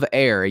puff of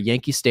air at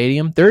Yankee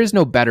Stadium, there is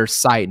no better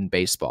sight in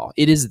baseball.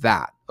 It is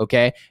that,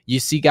 okay? You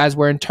see guys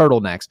wearing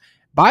turtlenecks.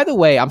 By the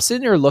way, I'm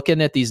sitting here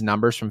looking at these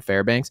numbers from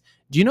Fairbanks.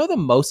 Do you know the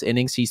most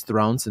innings he's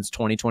thrown since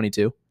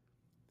 2022?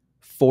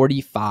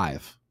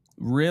 45.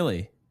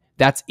 Really?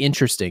 That's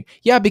interesting.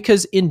 Yeah,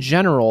 because in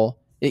general,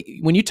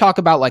 when you talk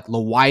about like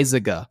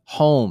Loaizaga,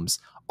 Holmes,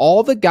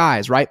 all the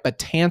guys, right?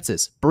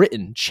 Betances,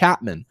 Britton,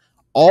 Chapman,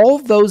 all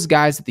of those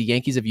guys that the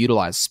Yankees have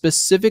utilized,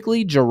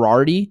 specifically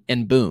Girardi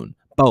and Boone,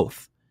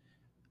 both.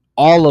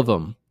 All of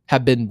them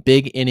have been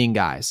big inning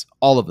guys.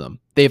 All of them.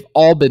 They've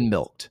all been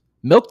milked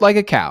like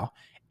a cow.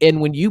 And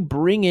when you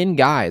bring in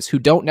guys who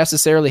don't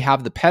necessarily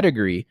have the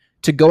pedigree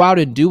to go out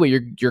and do what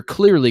you're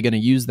clearly going to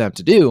use them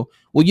to do,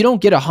 well, you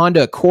don't get a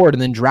Honda Accord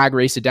and then drag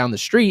race it down the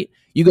street.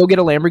 You go get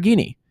a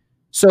Lamborghini.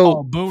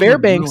 So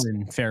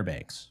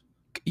Fairbanks,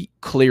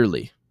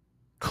 clearly,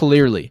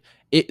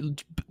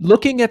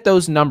 looking at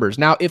those numbers.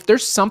 Now, if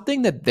there's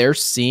something that they're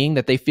seeing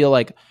that they feel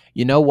like,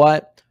 you know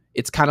what,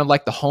 it's kind of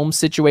like the home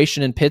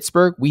situation in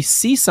Pittsburgh. We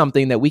see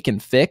something that we can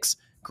fix.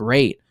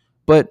 Great.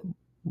 But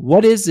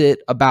what is it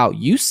about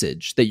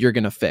usage that you're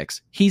going to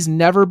fix? He's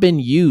never been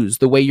used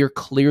the way you're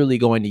clearly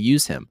going to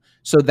use him.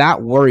 So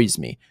that worries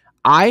me.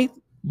 I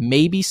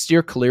maybe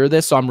steer clear of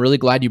this. So I'm really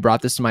glad you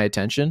brought this to my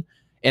attention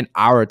and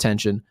our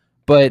attention.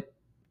 But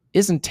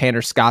isn't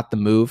Tanner Scott the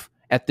move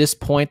at this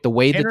point? The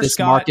way Tanner that this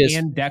Scott market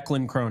and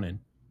Declan Cronin,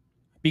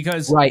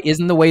 because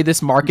isn't the way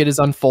this market is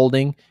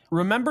unfolding?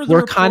 Remember,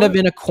 we're kind of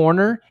in a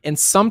corner, and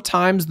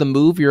sometimes the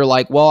move you're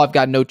like, well, I've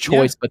got no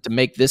choice but to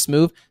make this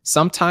move.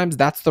 Sometimes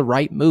that's the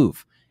right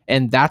move.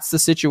 And that's the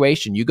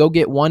situation. You go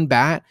get one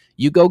bat,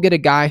 you go get a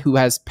guy who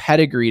has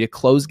pedigree to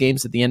close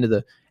games at the end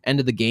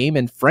of the game.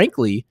 And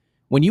frankly,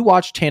 when you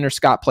watch Tanner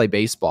Scott play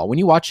baseball, when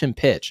you watch him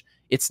pitch,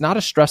 it's not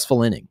a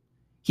stressful inning.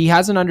 He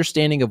has an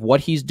understanding of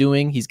what he's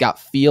doing. He's got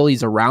feel.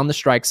 He's around the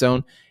strike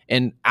zone.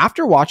 And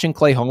after watching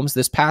Clay Holmes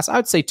this past, I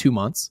would say 2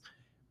 months,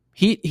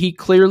 he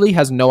clearly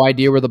has no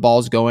idea where the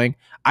ball's going.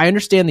 I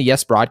understand the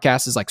Yes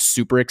broadcast is like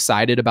super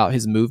excited about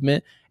his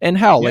movement. And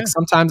hell, like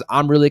sometimes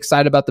I'm really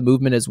excited about the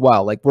movement as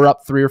well. Like we're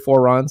up 3 or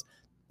 4 runs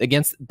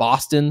against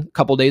Boston a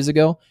couple days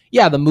ago.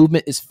 Yeah, the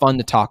movement is fun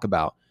to talk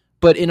about.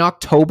 But in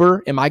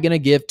October, am I going to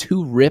give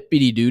 2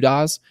 rippity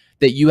doodahs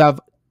that you have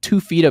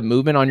 2 feet of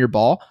movement on your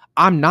ball?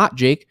 I'm not,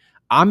 Jake.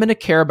 I'm going to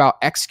care about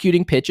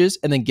executing pitches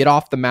and then get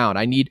off the mound.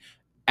 I need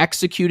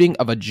executing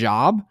of a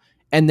job.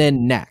 And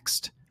then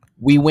next,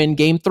 we win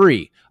game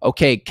 3.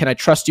 Okay, can I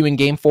trust you in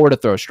game 4 to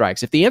throw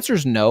strikes? If the answer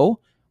is no,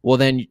 well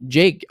then,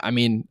 Jake, I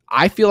mean,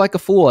 I feel like a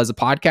fool as a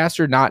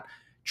podcaster not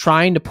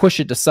trying to push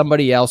it to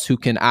somebody else who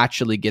can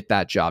actually get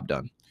that job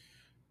done.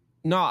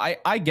 No,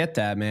 I get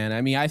that, man.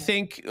 I mean, I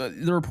think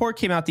the report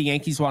came out the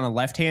Yankees want a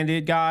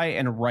left-handed guy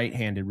and a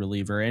right-handed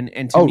reliever. And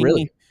to me,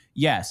 really?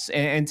 Yes.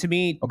 And to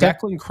me,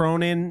 Declan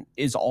Cronin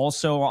is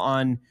also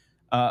on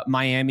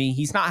Miami.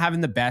 He's not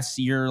having the best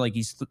year. Like he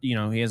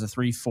has a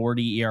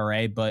 3.40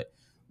 ERA, but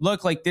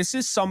look, like this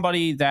is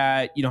somebody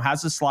that,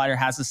 has a slider,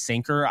 has a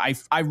sinker.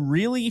 I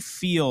really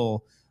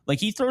feel like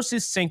he throws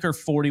his sinker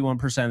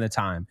 41% of the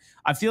time.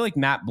 I feel like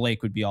Matt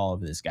Blake would be all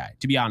over this guy,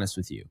 to be honest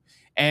with you.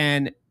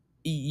 And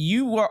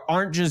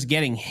aren't just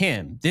getting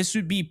him. This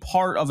would be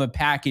part of a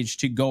package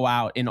to go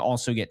out and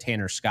also get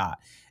Tanner Scott.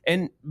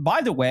 And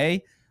by the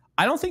way,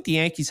 I don't think the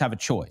Yankees have a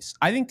choice.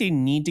 I think they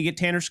need to get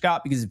Tanner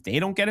Scott because if they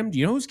don't get him, do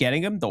you know who's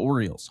getting him? The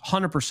Orioles,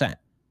 100%.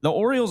 The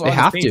Orioles are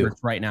the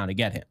favorites right now to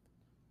get him.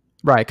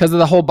 Right, because of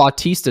the whole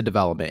Bautista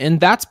development. And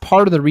that's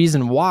part of the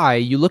reason why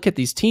you look at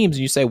these teams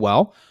and you say,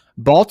 well,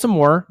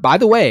 Baltimore, by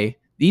the way,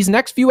 these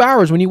next few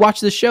hours when you watch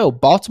this show,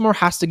 Baltimore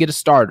has to get a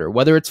starter,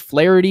 whether it's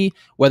Flaherty,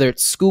 whether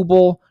it's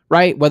Skubal,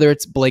 right, whether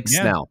it's Blake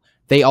Snell.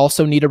 They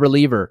also need a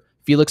reliever.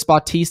 Felix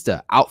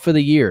Bautista out for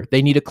the year.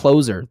 They need a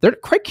closer.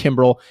 Craig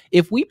Kimbrell,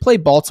 if we play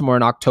Baltimore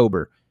in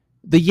October,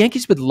 the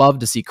Yankees would love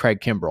to see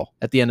Craig Kimbrell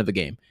at the end of the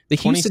game. The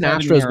Houston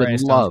Astros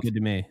would love. Good to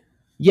me.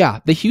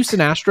 Yeah, the Houston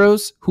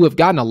Astros, who have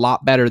gotten a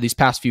lot better these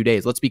past few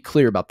days. Let's be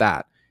clear about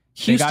that.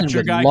 Houston got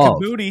your guy love.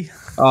 Kabuti.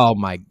 Oh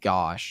my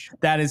gosh,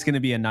 that is going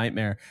to be a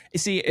nightmare. You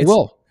see,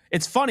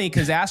 it's funny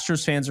because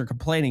Astros fans are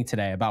complaining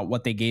today about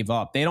what they gave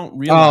up. They don't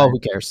realize. Oh, who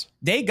cares?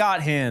 They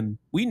got him.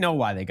 We know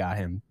why they got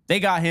him. They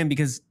got him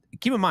because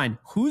keep in mind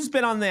who's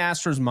been on the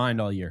Astros'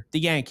 mind all year. The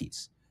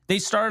Yankees. They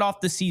started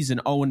off the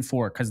season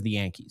 0-4 because of the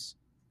Yankees.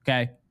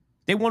 Okay,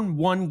 they won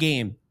one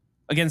game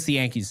against the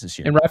Yankees this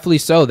year, and rightfully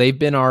so.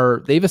 They've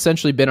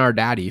essentially been our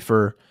daddy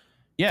for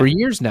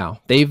years now.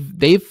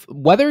 They've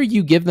whether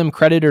you give them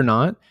credit or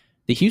not,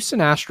 the Houston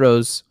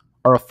Astros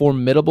are a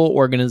formidable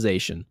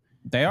organization.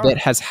 They are. That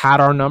has had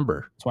our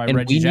number. That's why and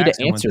Reggie we need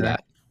Jackson to answer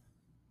that.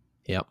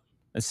 Yep.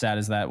 As sad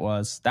as that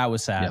was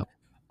sad.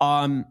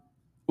 Yep.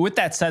 With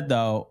that said,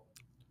 though,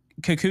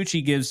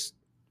 Kikuchi gives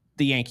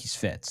the Yankees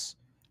fits,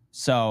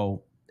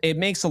 so it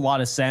makes a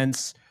lot of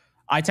sense.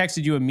 I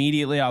texted you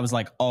immediately. I was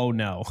like, oh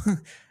no.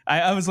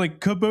 I was like,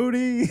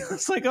 Kabuti. I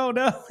was like, oh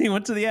no. He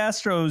went to the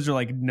Astros. You're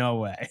like, no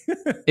way.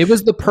 It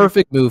was the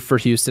perfect move for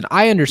Houston.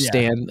 I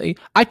understand. Yeah.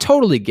 I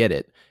totally get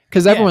it.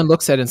 Because everyone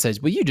looks at it and says,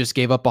 well, you just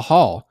gave up a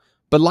haul.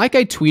 But like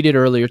I tweeted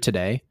earlier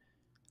today,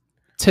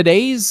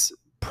 today's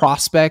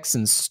prospects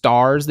and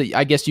stars, that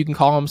I guess you can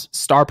call them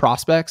star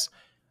prospects,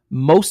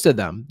 most of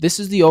them, this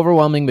is the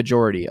overwhelming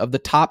majority of the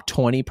top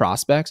 20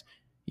 prospects,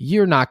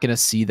 you're not going to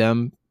see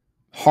them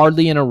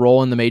hardly in a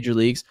role in the major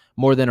leagues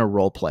more than a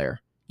role player.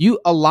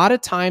 A lot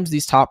of times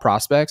these top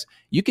prospects,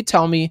 you could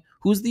tell me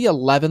who's the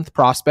 11th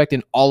prospect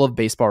in all of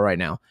baseball right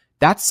now.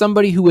 That's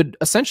somebody who would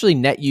essentially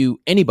net you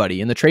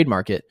anybody in the trade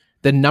market,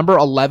 the number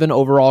 11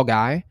 overall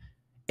guy.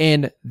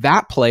 And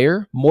that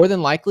player, more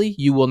than likely,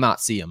 you will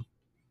not see him.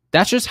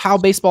 That's just how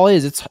baseball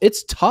is.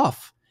 It's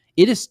tough.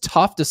 It is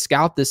tough to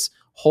scout this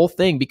whole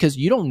thing because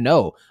you don't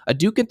know. A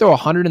dude can throw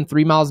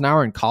 103 miles an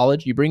hour in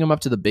college. You bring him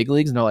up to the big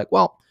leagues and they're like,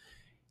 well,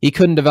 he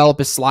couldn't develop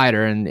his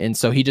slider, and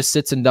so he just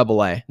sits in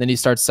Double-A. Then he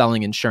starts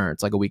selling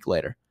insurance like a week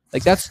later.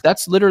 Like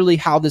that's literally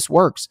how this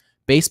works.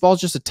 Baseball is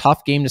just a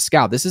tough game to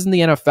scout. This isn't the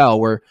NFL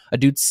where a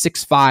dude's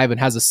 6'5" and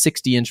has a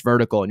 60-inch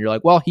vertical, and you're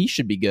like, well, he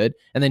should be good,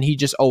 and then he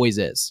just always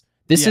is.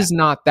 This is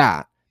not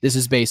that. This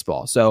is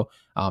baseball. So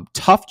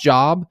tough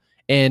job,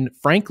 and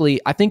frankly,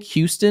 I think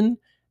Houston,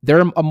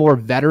 they're a more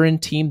veteran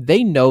team.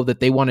 They know that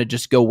they want to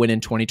just go win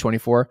in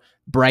 2024.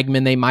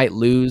 Bregman, they might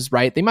lose,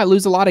 right? They might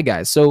lose a lot of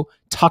guys. So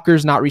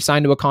Tucker's not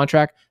re-signed to a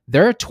contract.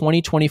 They're a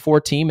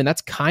 2024 team, and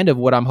that's kind of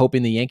what I'm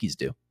hoping the Yankees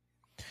do.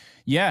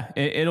 Yeah,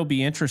 it'll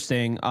be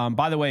interesting.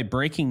 By the way,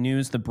 breaking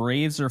news, the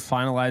Braves are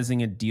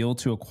finalizing a deal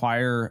to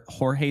acquire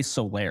Jorge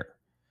Soler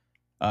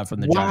from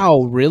the Giants.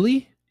 Wow,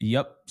 really?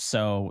 Yep.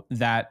 So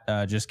that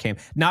just came.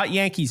 Not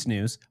Yankees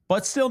news,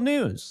 but still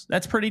news.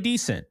 That's pretty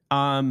decent.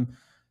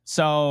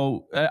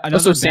 So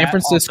San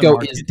Francisco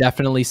is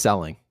definitely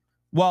selling.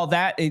 Well,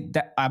 that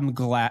I'm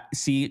glad.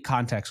 See,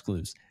 context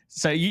clues.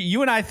 So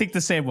you and I think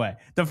the same way.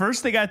 The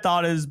first thing I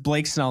thought is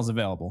Blake Snell's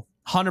available,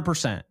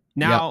 100%.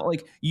 Now,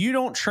 like, you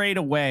don't trade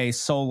away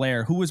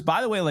Soler, who was,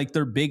 by the way, like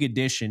their big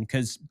addition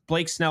because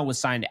Blake Snell was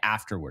signed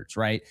afterwards,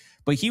 right?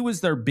 But he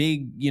was their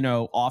big,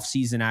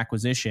 offseason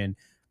acquisition.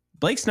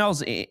 Blake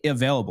Snell's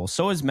available.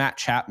 So is Matt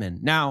Chapman.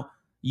 Now,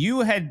 you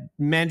had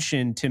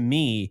mentioned to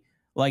me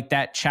like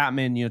that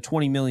Chapman,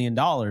 $20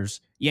 million.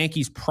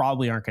 Yankees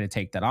probably aren't going to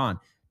take that on.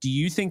 Do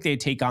you think they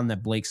take on the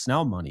Blake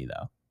Snell money,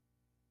 though?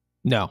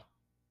 No.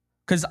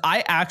 Because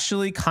I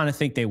actually kind of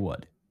think they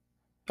would.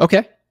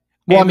 Okay.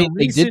 Well,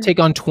 they did take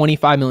on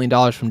 $25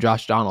 million from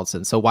Josh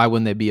Donaldson, so why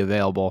wouldn't they be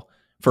available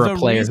for a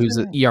player whose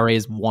ERA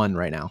is 1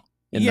 right now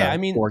in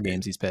the 4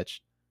 games he's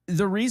pitched?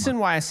 The reason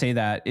why I say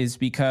that is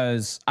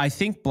because I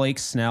think Blake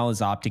Snell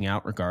is opting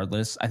out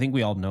regardless. I think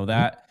we all know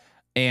that.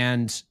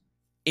 And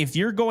if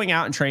you're going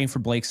out and trading for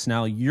Blake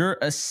Snell, you're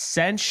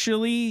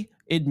essentially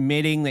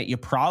admitting that you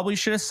probably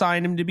should have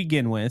signed him to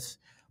begin with,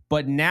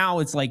 but now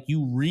it's like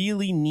you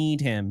really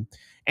need him,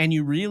 and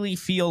you really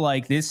feel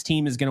like this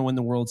team is going to win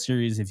the World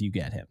Series if you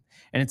get him.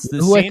 And it's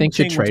the same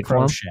thing with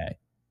Crochet.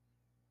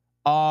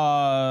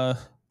 The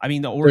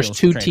Orioles. There's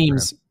 2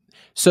 teams.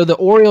 So the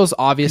Orioles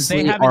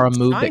obviously are a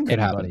move that could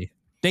happen.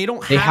 They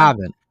don't have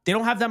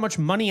that much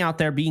money out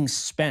there being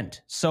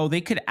spent, so they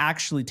could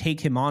actually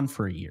take him on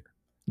for a year.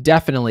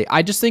 Definitely.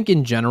 I just think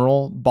in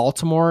general,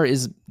 Baltimore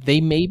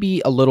they may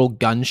be a little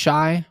gun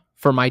shy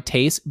for my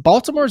taste.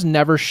 Baltimore's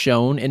never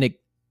shown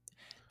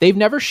they've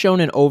never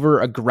shown an over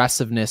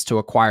aggressiveness to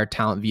acquire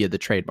talent via the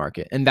trade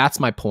market. And that's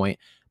my point.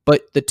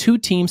 But the two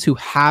teams who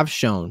have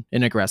shown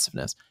an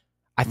aggressiveness,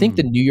 I think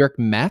the New York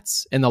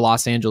Mets and the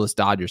Los Angeles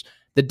Dodgers.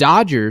 The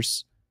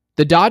Dodgers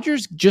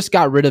just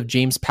got rid of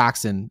James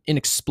Paxton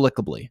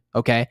inexplicably.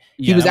 Okay.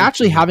 He was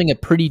actually having a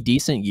pretty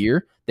decent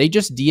year. They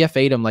just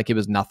DFA'd him like it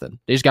was nothing.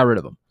 They just got rid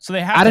of him. So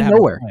they have out to of have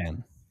nowhere. A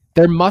plan.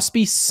 There must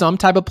be some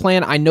type of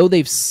plan. I know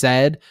they've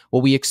said,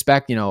 well, we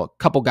expect, a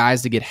couple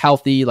guys to get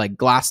healthy, like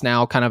Glass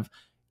now kind of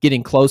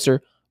getting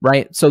closer,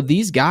 right? So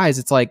these guys,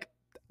 it's like,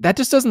 that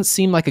just doesn't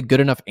seem like a good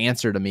enough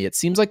answer to me. It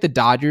seems like the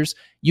Dodgers,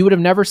 you would have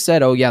never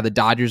said, oh yeah, the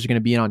Dodgers are going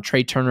to be in on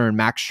Trey Turner and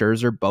Max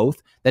Scherzer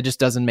both. That just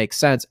doesn't make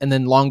sense. And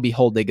then long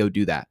behold, they go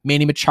do that.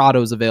 Manny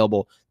Machado is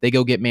available. They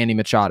go get Manny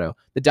Machado.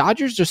 The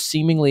Dodgers just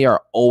seemingly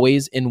are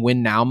always in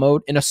win now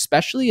mode, and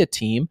especially a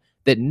team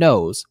that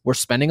knows we're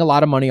spending a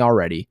lot of money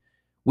already.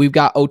 We've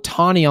got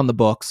Ohtani on the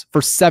books for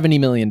 $70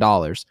 million.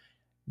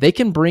 They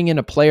can bring in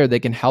a player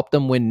that can help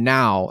them win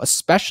now,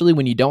 especially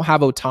when you don't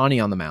have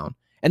Ohtani on the mound.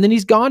 And then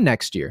he's gone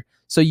next year.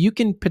 So you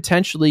can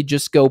potentially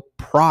just go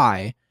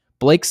pry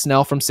Blake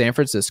Snell from San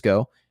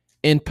Francisco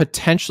and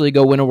potentially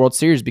go win a World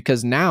Series,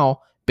 because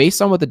now,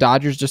 based on what the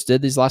Dodgers just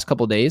did these last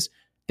couple of days,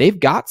 they've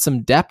got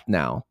some depth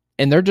now,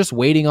 and they're just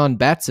waiting on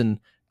Betts and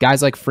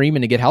guys like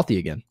Freeman to get healthy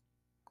again.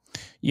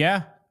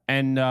 Yeah,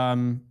 and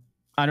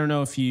I don't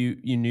know if you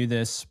knew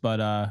this,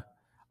 but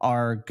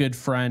our good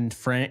friend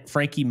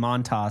Frankie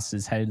Montas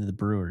is headed to the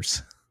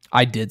Brewers.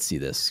 I did see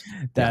this.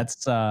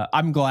 That's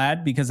I'm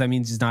glad, because that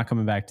means he's not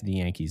coming back to the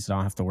Yankees. So I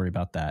don't have to worry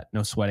about that.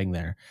 No sweating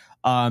there.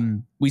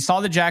 We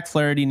saw the Jack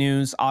Flaherty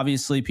news.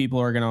 Obviously, people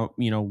are gonna,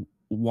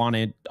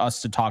 wanted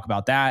us to talk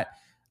about that.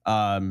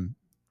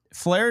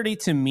 Flaherty,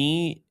 to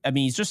me, I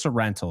mean, he's just a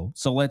rental.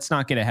 So let's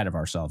not get ahead of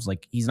ourselves.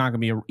 Like, he's not gonna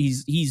be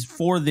he's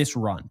for this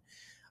run.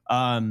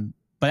 But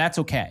that's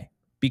okay,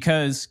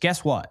 because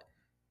guess what?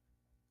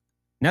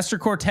 Nestor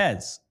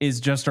Cortez is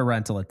just a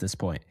rental at this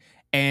point.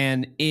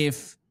 And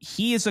if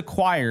he is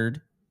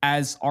acquired,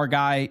 as our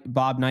guy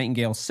Bob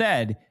Nightingale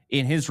said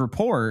in his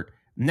report,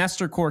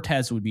 Nestor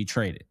Cortez would be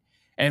traded.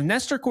 And if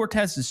Nestor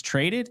Cortez is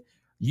traded,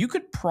 you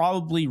could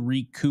probably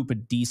recoup a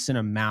decent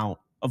amount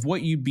of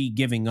what you'd be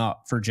giving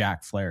up for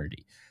Jack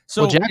Flaherty.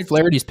 So Jack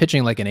Flaherty's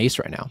pitching like an ace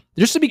right now.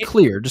 Just to be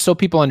clear, just so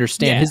people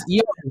understand, his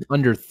ERA is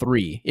under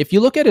 3. If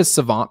you look at his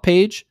Savant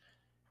page,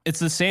 it's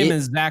the same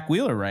as Zach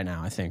Wheeler right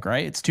now, I think,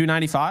 right? It's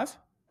 295.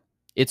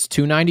 It's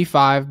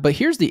 295, but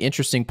here's the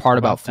interesting part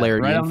about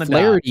Flaherty. Right on the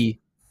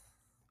Flaherty,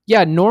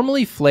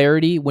 normally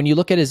Flaherty, when you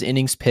look at his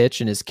innings pitch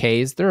and his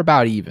Ks, they're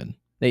about even.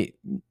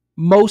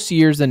 Most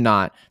years than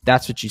not,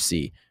 that's what you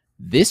see.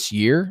 This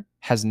year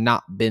has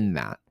not been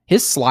that.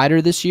 His slider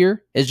this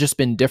year has just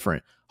been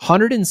different.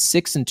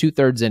 106 and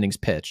 2/3 innings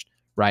pitched,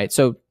 right?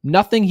 So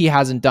nothing he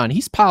hasn't done.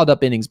 He's piled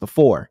up innings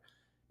before.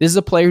 This is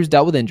a player who's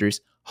dealt with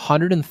injuries.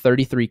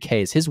 133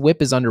 Ks. His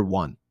whip is under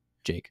 1,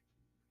 Jake.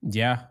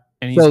 Yeah.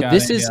 And so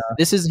this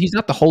is he's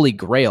not the holy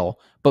grail,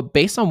 but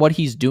based on what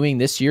he's doing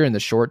this year in the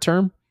short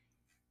term,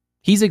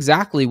 he's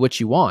exactly what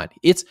you want.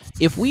 It's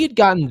if we had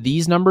gotten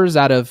these numbers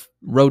out of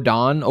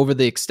Rodon over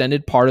the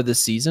extended part of the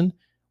season,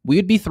 we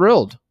would be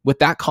thrilled with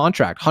that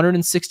contract.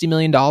 $160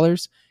 million.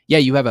 Yeah,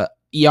 you have a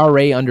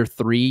ERA under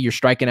 3. You're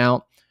striking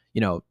out,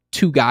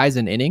 2 guys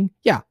an inning.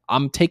 Yeah,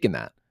 I'm taking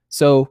that.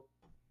 So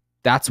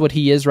that's what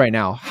he is right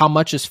now. How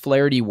much is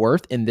Flaherty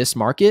worth in this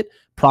market?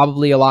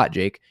 Probably a lot,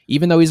 Jake.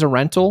 Even though he's a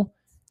rental,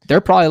 they're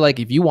probably like,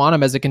 if you want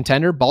him as a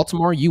contender,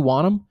 Baltimore, you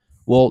want him,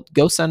 well,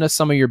 go send us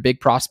some of your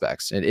big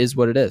prospects. It is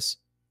what it is.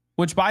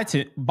 Which, by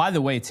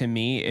the way, to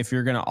me, if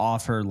you're going to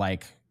offer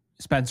like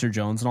Spencer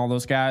Jones and all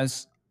those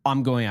guys,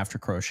 I'm going after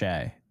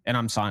Crochet and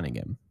I'm signing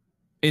him.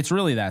 It's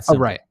really that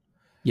simple. Oh, right.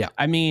 Yeah.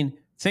 I mean,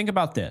 think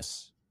about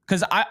this,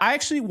 because I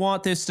actually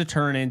want this to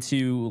turn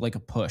into like a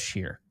push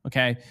here.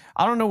 Okay.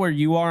 I don't know where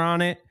you are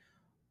on it,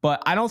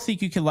 but I don't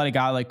think you could let a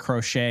guy like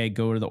Crochet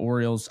go to the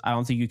Orioles. I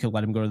don't think you could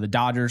let him go to the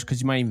Dodgers,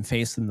 because you might even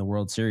face them in the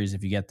World Series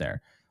if you get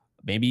there.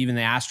 Maybe even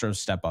the Astros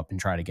step up and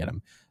try to get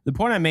him. The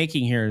point I'm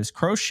making here is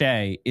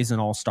Crochet is an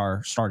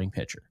all-star starting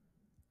pitcher.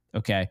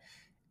 Okay.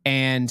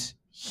 And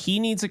he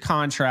needs a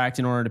contract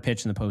in order to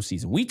pitch in the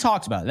postseason. We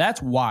talked about it.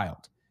 That's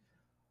wild.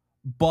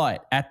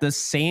 But at the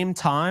same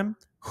time,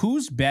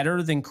 who's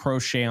better than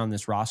Crochet on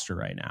this roster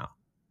right now?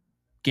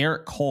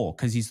 Garrett Cole,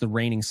 because he's the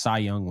reigning Cy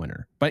Young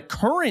winner. But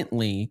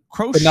currently,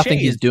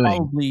 Crochet is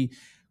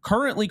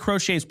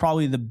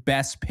probably the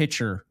best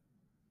pitcher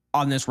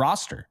on this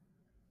roster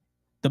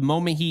the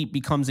moment he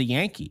becomes a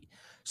Yankee.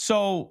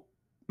 So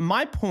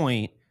my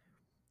point,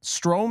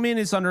 Stroman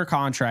is under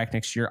contract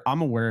next year.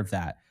 I'm aware of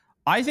that.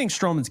 I think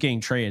Stroman's getting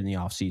traded in the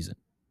offseason.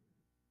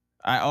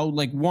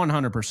 Like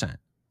 100%.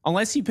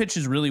 Unless he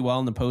pitches really well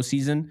in the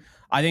postseason,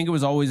 I think it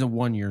was always a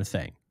 1-year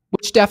thing.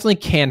 Which definitely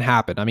can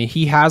happen. I mean,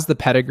 he has the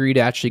pedigree to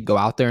actually go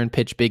out there and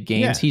pitch big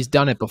games. Yeah. He's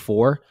done it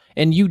before,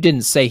 and you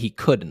didn't say he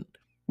couldn't.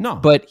 No.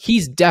 But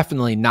he's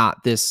definitely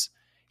not this.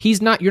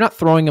 You're not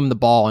throwing him the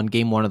ball in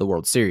game 1 of the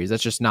World Series.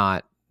 That's just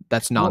not,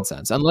 that's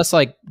nonsense. Unless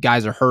like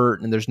guys are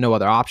hurt and there's no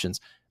other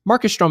options.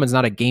 Marcus Stroman's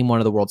not a game one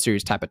of the World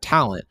Series type of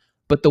talent,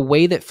 but the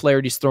way that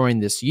Flaherty's throwing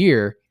this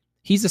year,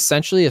 he's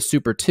essentially a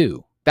super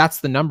 2. That's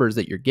the numbers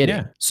that you're getting.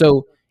 Yeah.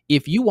 So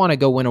if you want to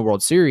go win a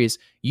World Series,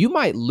 you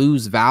might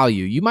lose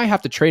value. You might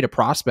have to trade a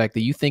prospect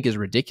that you think is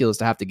ridiculous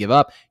to have to give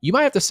up. You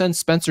might have to send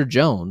Spencer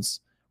Jones,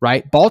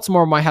 right?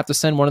 Baltimore might have to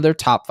send one of their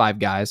top 5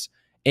 guys.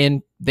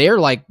 And they're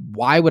like,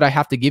 why would I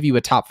have to give you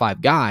a top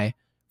 5 guy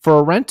for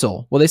a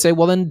rental? Well, they say,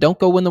 well, then don't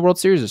go win the World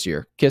Series this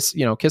year. Kiss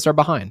our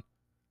behind.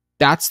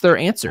 That's their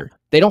answer.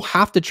 They don't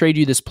have to trade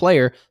you this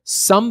player.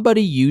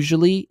 Somebody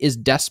usually is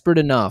desperate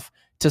enough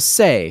to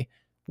say,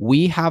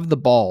 we have the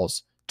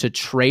balls to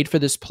trade for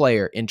this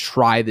player and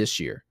try this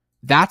year.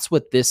 That's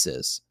what this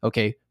is.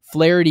 Okay.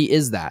 Flaherty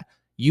is that.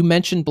 You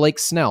mentioned Blake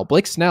Snell.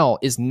 Blake Snell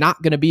is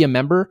not going to be a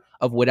member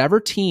of whatever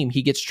team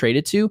he gets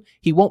traded to.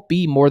 He won't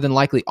be more than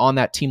likely on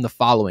that team the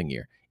following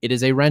year. It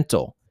is a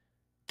rental.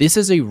 This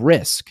is a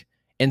risk.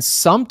 And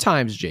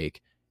sometimes,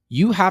 Jake,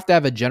 you have to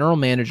have a general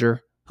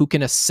manager who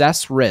can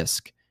assess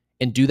risk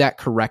and do that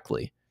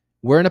correctly.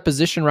 We're in a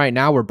position right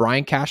now where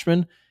Brian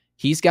Cashman,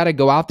 he's got to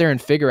go out there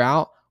and figure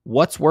out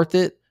what's worth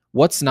it,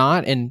 what's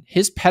not. And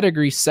his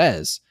pedigree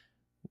says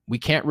we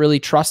can't really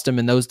trust him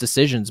in those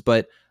decisions.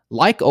 But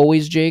like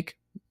always, Jake,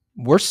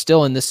 we're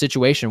still in this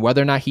situation.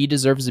 Whether or not he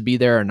deserves to be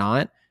there or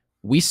not,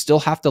 we still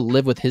have to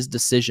live with his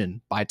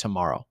decision by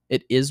tomorrow.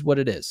 It is what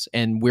it is.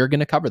 And we're going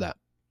to cover that.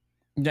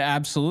 Yeah,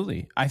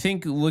 absolutely. I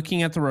think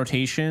looking at the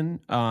rotation,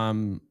 I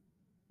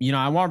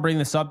want to bring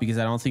this up because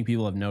I don't think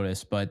people have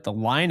noticed, but the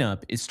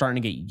lineup is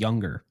starting to get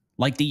younger.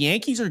 Like the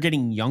Yankees are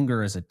getting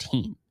younger as a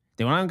team.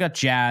 They went out and got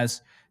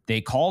Jazz. They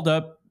called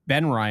up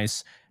Ben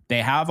Rice.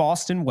 They have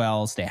Austin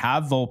Wells. They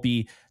have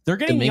Volpe. They're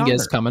getting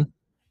Dominguez younger. coming.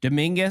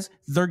 Dominguez,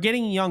 they're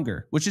getting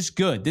younger, which is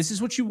good. This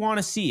is what you want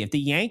to see. If the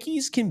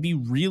Yankees can be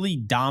really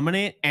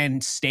dominant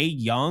and stay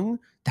young,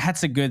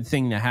 that's a good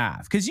thing to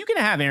have. Because you can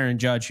have Aaron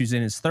Judge, who's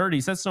in his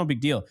 30s. That's no big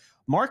deal.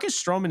 Marcus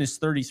Stroman is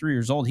 33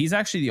 years old. He's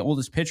actually the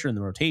oldest pitcher in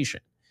the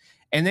rotation.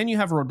 And then you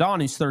have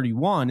Rodon, who's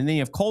 31. And then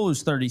you have Cole,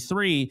 who's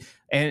 33.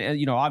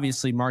 And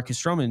obviously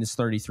Marcus Stroman is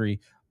 33.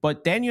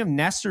 But then you have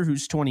Nestor,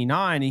 who's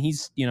 29, and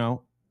he's,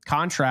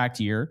 contract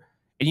year.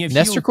 And you have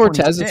Nestor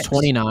Cortez is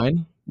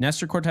 29.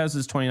 Nestor Cortez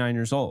is 29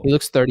 years old. He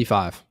looks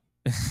 35.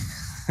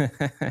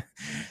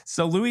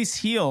 So Luis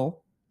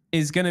Heel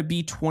is going to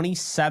be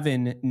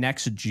 27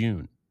 next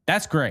June.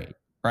 That's great,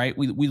 right?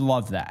 We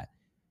love that.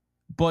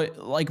 But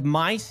like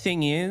my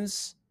thing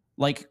is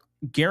like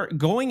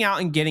going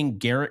out and getting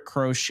Garrett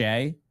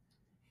Crochet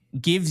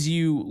gives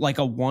you like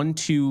a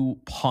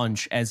 1-2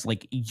 punch as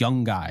like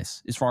young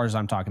guys, as far as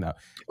I'm talking about.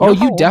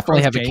 You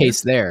definitely have a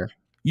case there.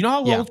 You know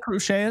how old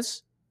Crochet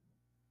is?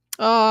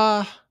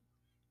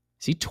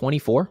 Is he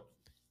 24?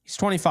 He's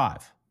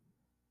 25.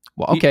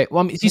 Well, okay.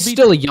 Well, he's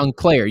still a young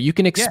player. You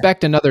can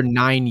expect another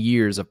 9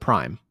 years of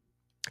prime.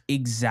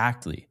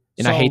 Exactly.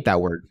 And I hate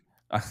that word.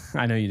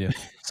 I know you do.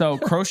 So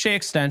Crochet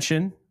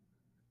extension.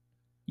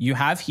 You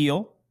have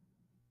Heel.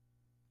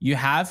 You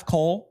have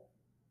Cole.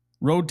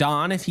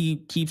 Rodon, if he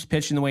keeps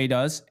pitching the way he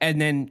does. And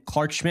then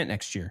Clark Schmidt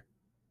next year.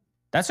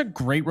 That's a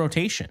great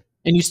rotation.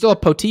 And you still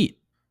have Poteet.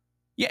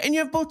 Yeah, and you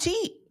have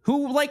Poteet,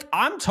 who, like,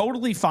 I'm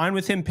totally fine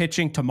with him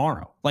pitching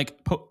tomorrow. Like,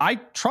 I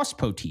trust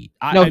Poteet.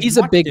 He's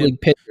a big league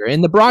pitcher,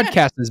 and the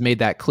broadcast has made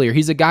that clear.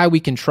 He's a guy we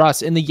can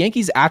trust, and the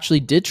Yankees actually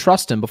did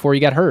trust him before he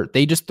got hurt.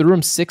 They just threw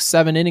him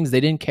 6-7 innings.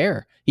 They didn't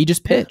care. He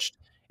just pitched.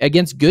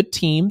 Against good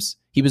teams,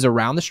 he was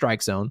around the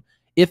strike zone.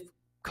 If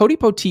Cody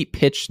Poteet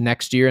pitched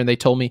next year and they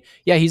told me,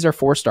 yeah, he's our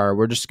 4-star,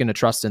 we're just going to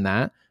trust in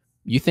that,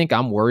 you think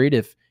I'm worried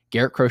if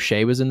Garrett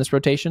Crochet was in this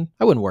rotation?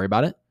 I wouldn't worry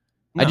about it.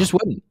 No. I just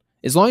wouldn't.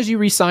 As long as you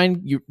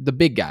re-sign the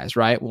big guys,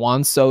 right?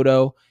 Juan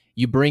Soto,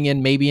 you bring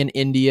in maybe an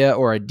India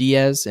or a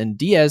Diaz, and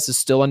Diaz is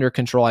still under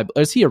control.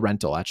 Or is he a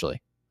rental,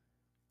 actually?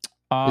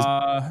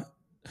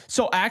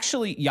 So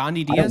actually,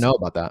 Yandy Diaz? I don't know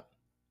about that.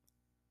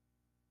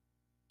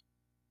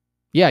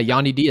 Yeah,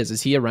 Yandy Diaz.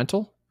 Is he a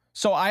rental?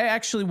 So I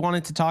actually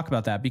wanted to talk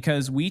about that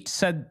because we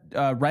said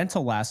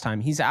rental last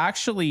time. He's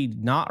actually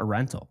not a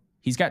rental.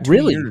 He's got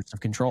 2 years of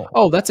control.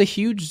 Oh, that's a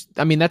huge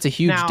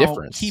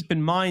difference. Keep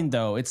in mind,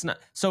 though, it's not.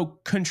 So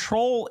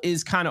control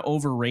is kind of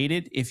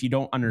overrated if you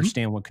don't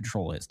understand what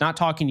control is. Not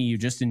talking to you,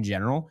 just in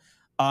general.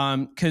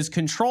 Because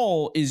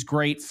control is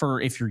great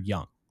for if you're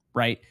young,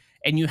 right?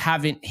 And you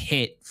haven't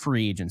hit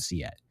free agency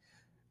yet.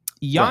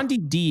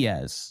 Yandy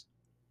Diaz,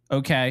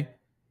 okay,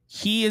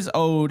 he is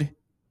owed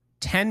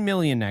 $10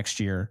 million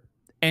next year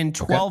and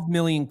 $12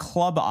 million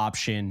club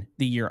option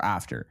the year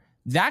after.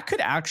 That could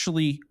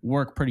actually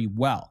work pretty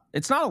well.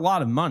 It's not a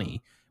lot of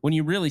money when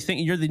you really think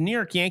you're the New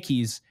York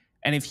Yankees.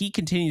 And if he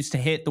continues to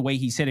hit the way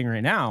he's hitting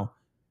right now,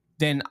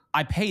 then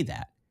I pay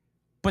that.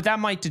 But that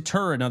might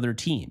deter another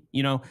team,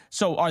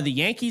 So are the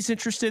Yankees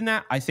interested in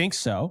that? I think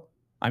so.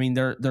 I mean,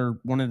 they're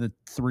one of the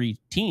 3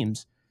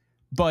 teams,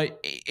 but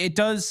it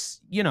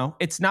does,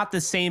 it's not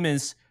the same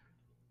as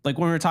like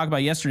when we were talking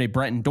about yesterday,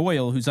 Bretton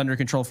Doyle, who's under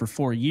control for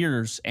 4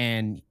 years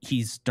and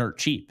he's dirt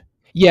cheap.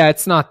 Yeah,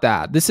 it's not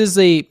that. This is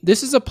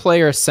a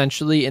player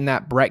essentially in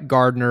that Brett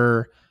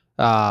Gardner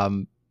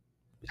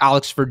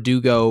Alex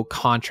Verdugo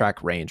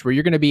contract range, where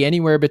you're going to be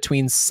anywhere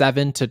between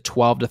 $7 to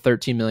 $12 to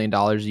 $13 million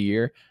a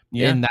year.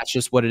 Yeah. And that's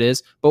just what it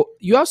is. But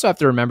you also have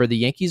to remember the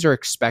Yankees are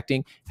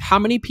expecting, how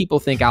many people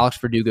think Alex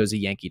Verdugo is a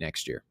Yankee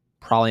next year?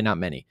 Probably not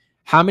many.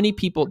 How many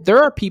people?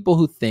 There are people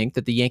who think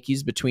that the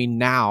Yankees between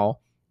now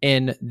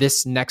and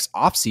this next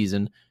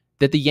offseason,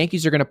 that the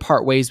Yankees are going to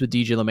part ways with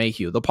DJ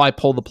LeMahieu. They'll probably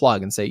pull the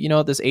plug and say, you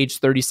know, this age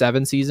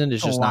 37 season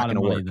is just not going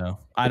to work. Though.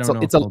 I don't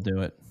know if they'll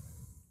do it.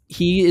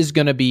 He is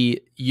going to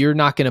be, you're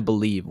not going to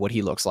believe what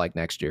he looks like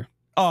next year.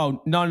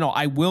 Oh, no,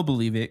 I will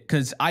believe it,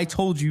 because I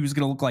told you he was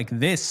going to look like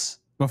this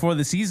before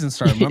the season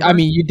started. Remember? I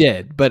mean, you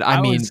did, but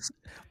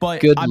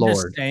but good I'm Lord.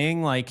 Just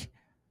saying, like,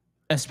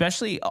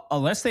 especially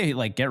unless they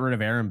like get rid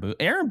of Aaron Boone.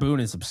 Aaron Boone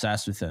is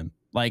obsessed with him.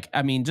 Like,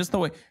 I mean, just the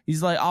way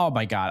he's like, oh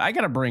my God, I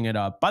got to bring it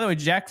up. By the way,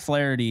 Jack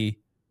Flaherty,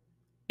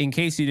 in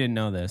case you didn't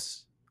know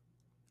this,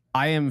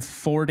 I am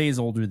 4 days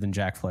older than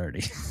Jack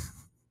Flaherty.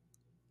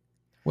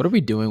 What are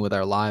we doing with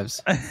our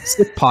lives?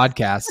 Sick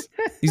podcast.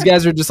 These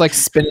guys are just like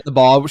spinning the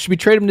ball. Should we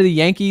trade him to the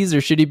Yankees,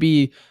 or should he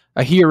be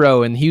a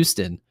hero in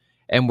Houston?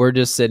 And we're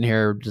just sitting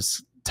here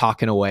just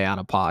talking away on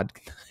a pod.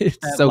 It's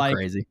so like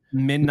crazy.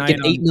 Midnight,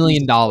 $8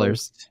 million,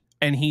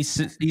 and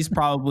he's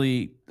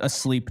probably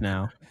asleep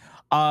now.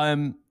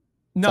 No,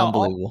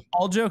 unbelievable.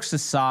 All jokes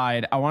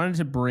aside, I wanted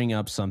to bring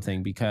up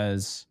something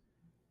because,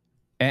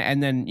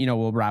 and then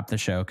we'll wrap the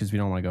show because we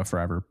don't want to go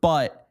forever.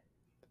 But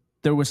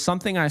there was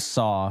something I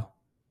saw.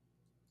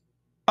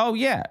 Oh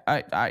yeah,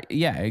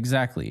 yeah,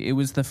 exactly. It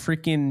was the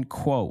freaking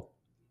quote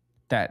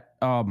that.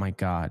 Oh my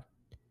God,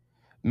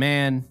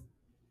 man.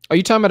 Are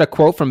you talking about a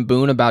quote from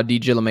Boone about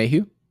DJ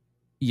LeMahieu?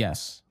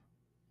 Yes,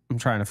 I'm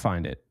trying to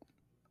find it.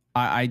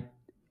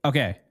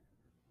 Okay.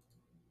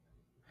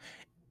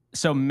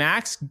 So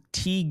Max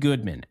T.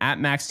 Goodman, at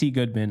Max T.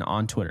 Goodman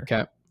on Twitter.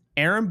 Okay.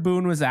 Aaron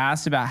Boone was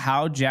asked about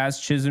how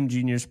Jazz Chisholm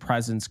Jr.'s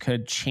presence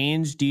could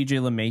change DJ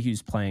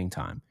LeMahieu's playing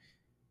time.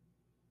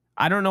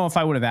 I don't know if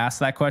I would have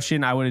asked that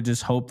question. I would have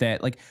just hoped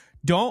that,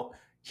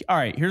 all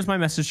right, here's my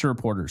message to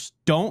reporters.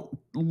 Don't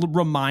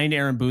remind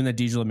Aaron Boone that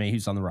DJ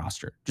LeMahieu's on the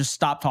roster. Just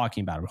stop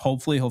talking about it.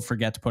 Hopefully he'll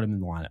forget to put him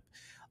in the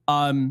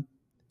lineup.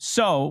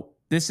 So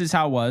this is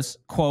how it was.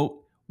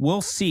 Quote,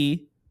 we'll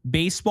see.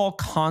 Baseball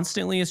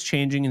constantly is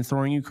changing and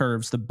throwing you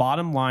curves. The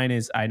bottom line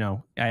is, I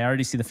know, I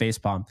already see the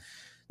facepalm.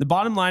 The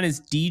bottom line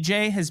is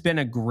DJ has been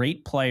a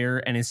great player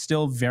and is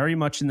still very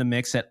much in the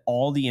mix at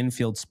all the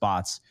infield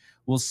spots.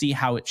 We'll see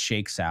how it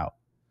shakes out.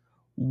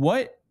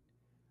 What?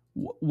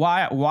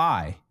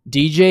 Why?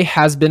 DJ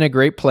has been a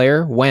great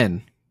player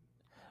when?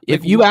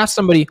 If you ask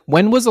somebody,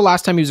 when was the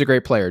last time he was a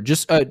great player?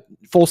 Just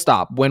full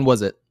stop. When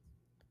was it?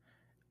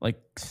 Like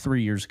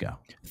 3 years ago.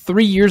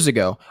 3 years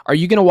ago. Are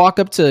you going to walk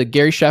up to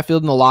Gary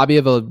Sheffield in the lobby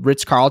of a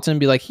Ritz-Carlton and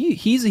be like,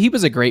 he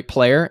was a great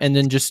player, and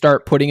then just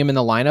start putting him in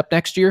the lineup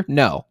next year?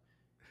 No.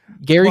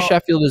 Gary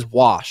Sheffield is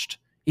washed.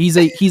 He's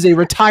a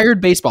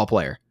retired baseball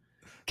player.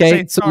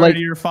 Okay, so sorry to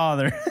your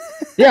father.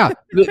 Yeah,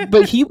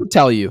 but he would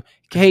tell you,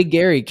 hey,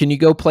 Gary, can you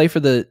go play for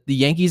the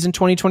Yankees in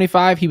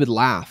 2025? He would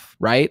laugh,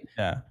 right?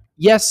 Yeah.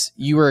 Yes,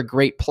 you were a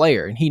great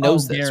player, and he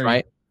knows this, Gary.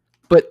 Right?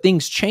 But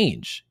things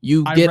change.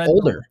 You get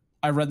older.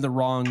 I read the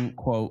wrong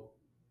quote.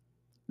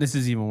 This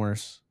is even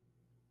worse.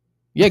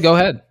 Yeah, go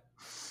ahead.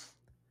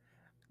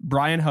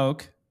 Brian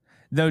Hoke.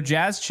 Though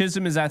Jazz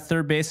Chisholm is at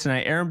third base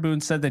tonight, Aaron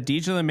Boone said that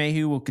DJ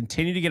LeMahieu will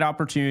continue to get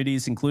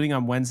opportunities, including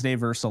on Wednesday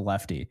versus a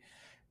lefty.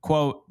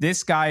 Quote,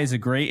 this guy is a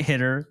great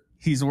hitter.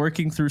 He's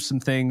working through some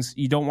things.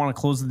 You don't want to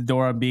close the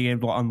door on being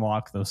able to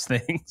unlock those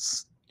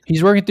things.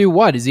 He's working through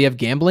what? Does he have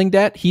gambling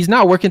debt? He's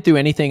not working through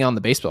anything on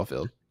the baseball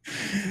field.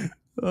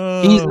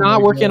 He's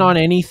not working on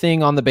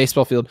anything on the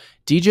baseball field.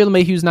 DJ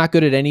LeMahieu's not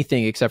good at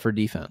anything except for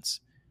defense.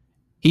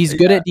 He's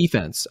good at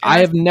defense. I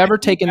have never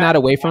taken that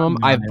away from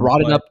him. I've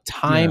brought it up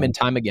time and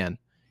time again.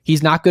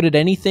 He's not good at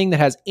anything that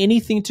has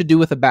anything to do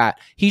with a bat.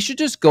 He should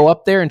just go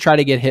up there and try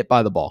to get hit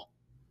by the ball.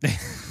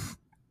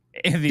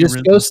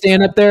 Just go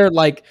stand up there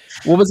like,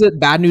 what was it?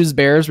 Bad News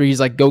Bears, where he's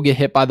like, go get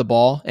hit by the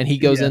ball, and he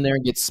goes in there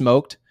and gets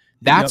smoked.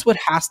 That's what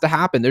has to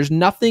happen. There's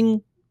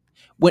nothing.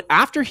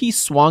 After he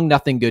swung,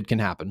 nothing good can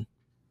happen.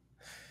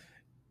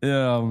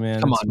 Oh, man.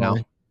 Come on now.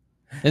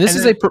 And this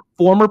is a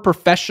former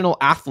professional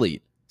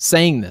athlete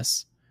saying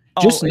this.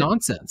 Just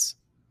nonsense.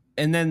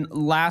 And then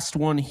last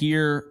one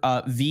here,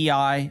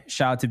 VI,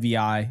 shout out to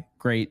VI,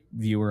 great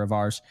viewer of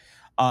ours,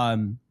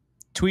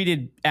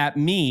 tweeted at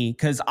me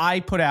because I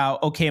put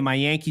out, okay, my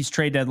Yankees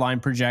trade deadline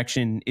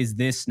projection is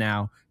this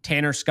now.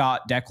 Tanner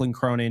Scott, Declan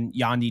Cronin,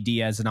 Yandy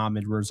Diaz, and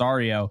Ahmed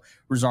Rosario.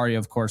 Rosario,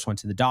 of course, went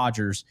to the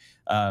Dodgers.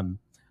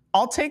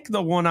 I'll take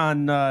the one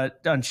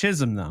on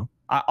Chisholm, though.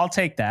 I'll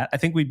take that. I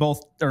think we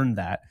both earned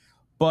that.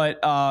 But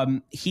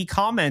he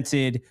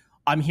commented,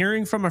 I'm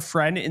hearing from a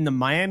friend in the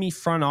Miami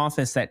front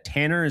office that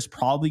Tanner is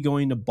probably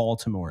going to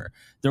Baltimore.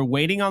 They're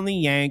waiting on the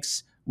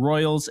Yanks,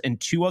 Royals,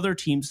 and 2 other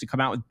teams to come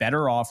out with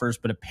better offers,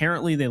 but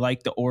apparently they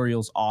like the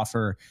Orioles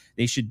offer.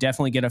 They should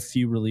definitely get a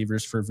few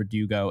relievers for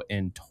Verdugo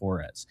and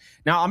Torres.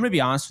 Now, I'm going to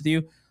be honest with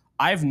you.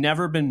 I've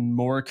never been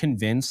more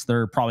convinced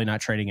they're probably not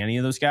trading any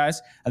of those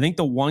guys. I think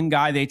the one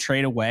guy they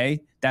trade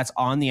away that's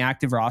on the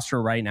active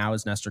roster right now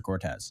is Nestor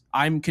Cortes.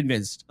 I'm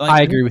convinced. Like,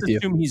 I agree with you.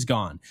 Assume he's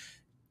gone.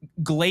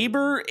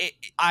 Glaber,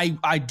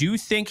 I do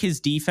think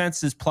his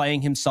defense is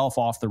playing himself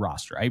off the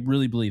roster. I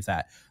really believe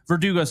that.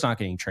 Verdugo's not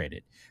getting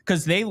traded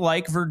because they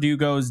like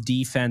Verdugo's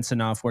defense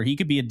enough where he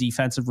could be a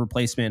defensive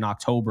replacement in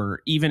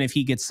October, even if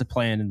he gets to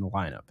play in the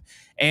lineup.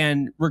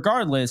 And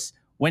regardless,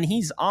 when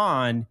he's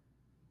on,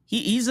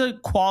 he's a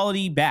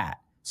quality bat.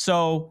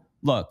 So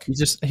look,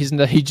 he's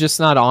just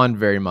not on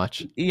very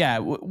much. Yeah,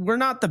 we're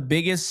not the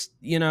biggest,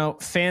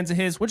 fans of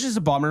his, which is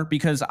a bummer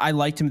because I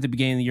liked him at the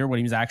beginning of the year when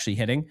he was actually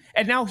hitting.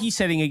 And now he's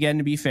hitting again,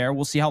 to be fair.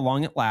 We'll see how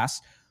long it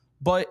lasts.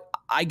 But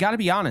I got to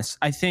be honest.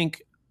 I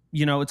think,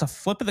 it's a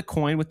flip of the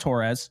coin with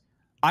Torres.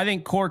 I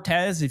think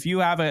Cortes, if you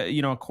have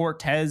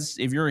Cortes,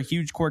 if you're a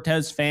huge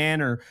Cortes fan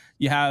or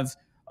you have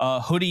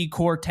Hoodie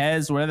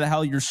Cortez, whatever the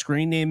hell your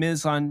screen name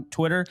is on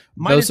Twitter.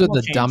 Those are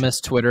the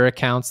dumbest Twitter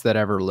accounts that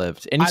ever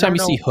lived. Anytime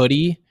you see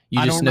Hoodie,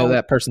 you just know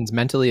that person's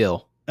mentally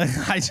ill.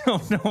 I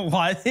don't know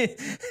why.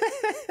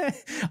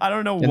 I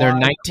don't know why. And they're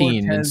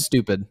 19 and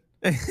stupid.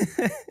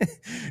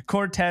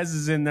 Cortez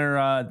is in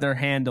their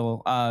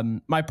handle.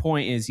 My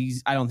point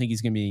is I don't think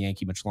he's going to be a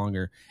Yankee much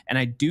longer. And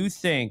I do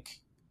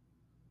think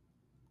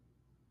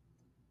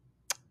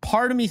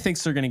part of me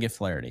thinks they're going to get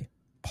Flaherty.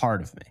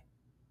 Part of me.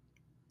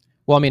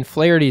 Well, I mean,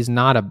 Flaherty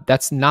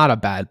that's not a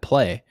bad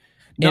play.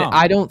 No. And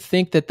I don't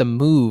think that the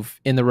move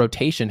in the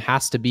rotation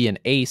has to be an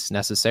ace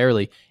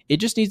necessarily. It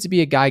just needs to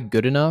be a guy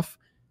good enough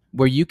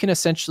where you can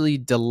essentially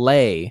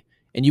delay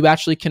and you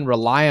actually can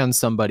rely on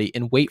somebody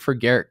and wait for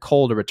Garrett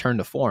Cole to return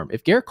to form.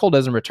 If Garrett Cole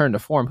doesn't return to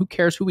form, who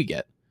cares who we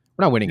get?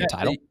 We're not winning a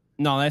title.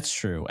 No, that's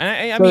true.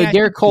 And I mean, if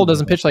Garrett Cole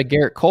doesn't pitch like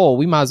Garrett Cole,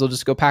 we might as well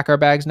just go pack our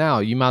bags now.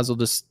 You might as well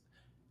just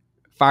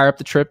fire up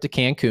the trip to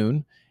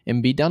Cancun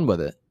and be done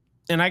with it.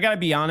 And I got to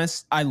be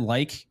honest, I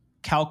like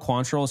Cal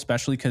Quantrill,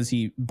 especially because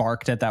he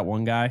barked at that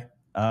one guy.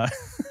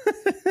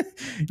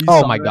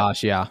 Oh my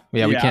gosh, yeah.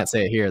 We can't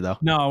say it here, though.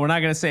 No, we're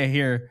not going to say it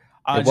here.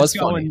 It was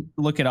funny. And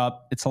look it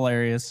up. It's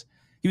hilarious.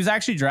 He was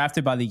actually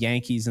drafted by the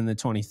Yankees in the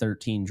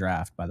 2013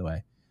 draft, by the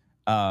way,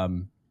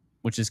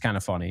 which is kind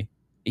of funny.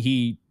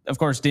 He, of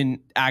course, didn't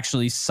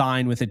actually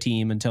sign with a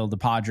team until the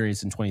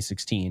Padres in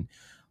 2016.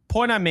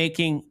 Point I'm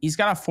making, he's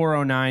got a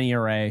 4.09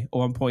 ERA, a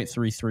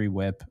 1.33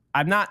 whip.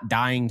 I'm not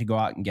dying to go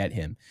out and get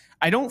him.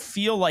 I don't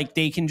feel like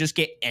they can just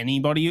get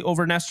anybody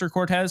over Nestor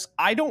Cortes.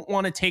 I don't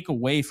want to take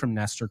away from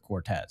Nestor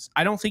Cortes.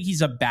 I don't think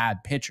he's a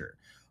bad pitcher.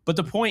 But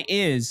the point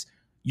is,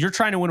 you're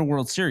trying to win a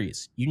World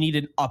Series. You need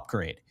an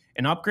upgrade.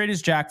 An upgrade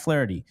is Jack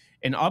Flaherty.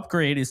 An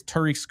upgrade is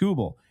Tariq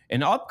Skubal.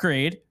 An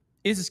upgrade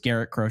is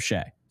Garrett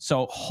Crochet.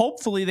 So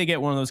hopefully they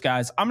get one of those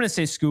guys. I'm going to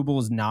say Skubal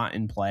is not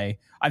in play.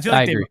 I feel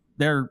like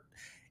they're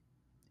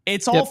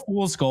it's all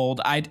fool's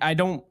gold. I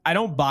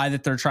don't buy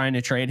that they're trying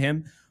to trade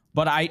him,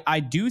 but I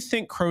do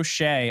think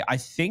Crochet, I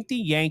think the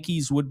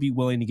Yankees would be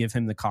willing to give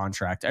him the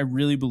contract. I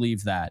really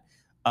believe that.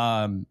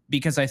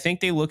 Because I think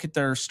they look at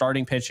their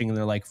starting pitching and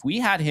they're like, if we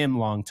had him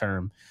long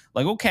term,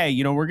 like,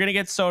 okay, we're gonna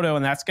get Soto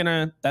and that's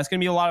gonna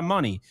be a lot of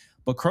money.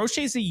 But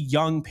Crochet's a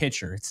young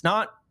pitcher. It's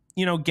not,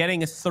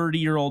 getting a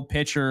 30-year-old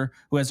pitcher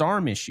who has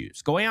arm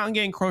issues. Going out and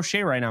getting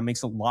Crochet right now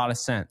makes a lot of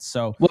sense.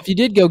 So, well, if you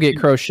did go get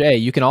Crochet,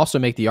 you can also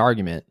make the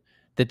argument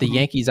that the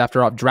Yankees,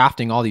 after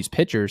drafting all these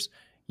pitchers,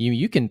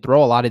 you can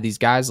throw a lot of these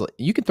guys.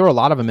 You can throw a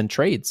lot of them in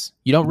trades.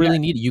 You don't really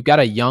need it. You've got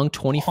a young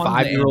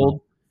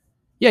 25-year-old.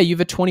 Yeah, you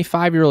have a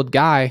 25-year-old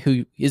guy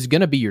who is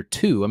going to be your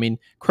 2. I mean,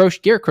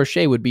 Garrett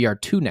Crochet would be our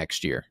 2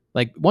 next year.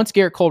 Like, once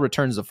Garrett Cole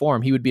returns to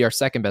form, he would be our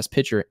second best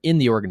pitcher in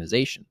the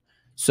organization.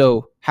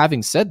 So,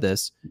 having said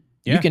this,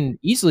 you can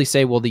easily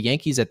say, well, the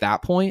Yankees at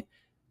that point,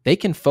 they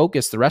can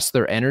focus the rest of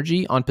their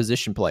energy on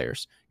position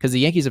players because the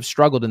Yankees have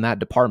struggled in that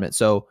department.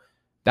 So,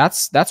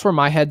 that's where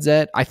my head's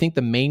at. I think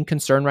the main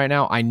concern right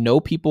now, I know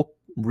people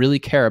really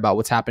care about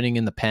what's happening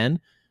in the pen,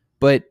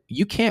 but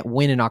you can't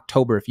win in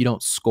October if you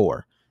don't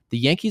score. The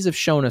Yankees have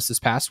shown us this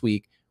past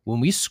week, when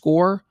we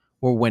score,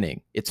 we're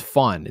winning. It's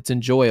fun. It's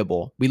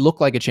enjoyable. We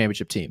look like a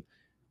championship team.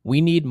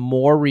 We need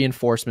more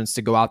reinforcements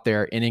to go out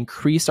there and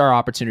increase our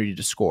opportunity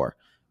to score.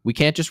 We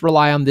can't just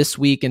rely on this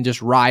week and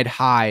just ride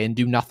high and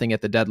do nothing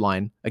at the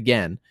deadline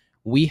again.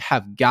 We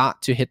have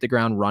got to hit the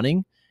ground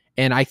running,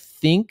 and I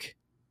think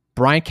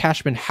Brian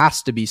Cashman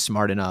has to be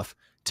smart enough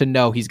to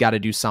know he's got to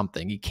do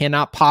something. He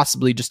cannot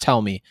possibly just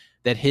tell me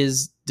that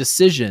his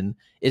decision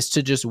is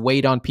to just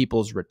wait on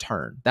people's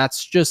return.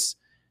 That's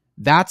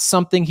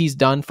something he's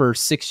done for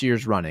 6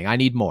 years running. I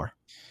need more.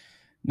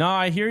 No,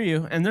 I hear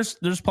you. And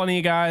there's plenty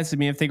of guys. I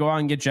mean, if they go out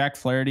and get Jack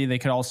Flaherty, they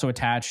could also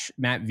attach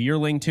Matt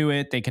Vierling to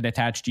it. They could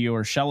attach Gio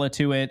Urshela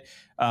to it.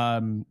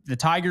 The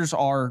Tigers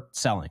are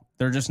selling.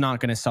 They're just not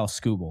going to sell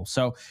Skubal.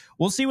 So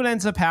we'll see what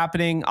ends up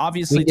happening.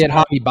 Obviously, we get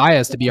Javi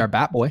Baez to be our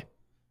bat boy.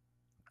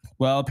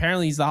 Well,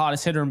 apparently he's the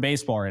hottest hitter in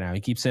baseball right now. He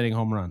keeps hitting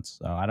home runs.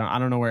 So I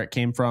don't know where it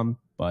came from,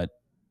 but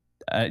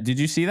did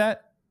you see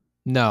that?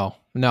 No,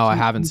 I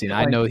haven't seen it.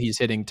 I know he's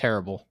hitting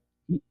terrible.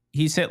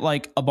 he's hit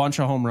like a bunch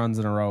of home runs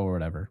in a row or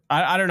whatever.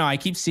 I don't know. I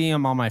keep seeing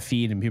him on my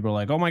feed and people are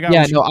like, oh my God.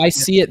 Yeah, no, I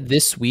see it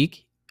this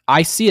week.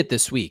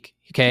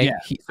 Okay. Yeah.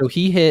 So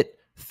he hit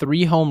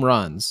 3 home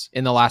runs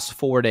in the last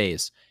 4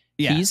 days.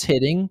 Yeah. He's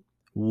hitting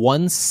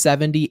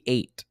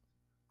 178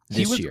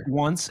 this year.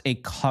 Once a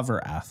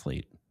cover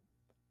athlete.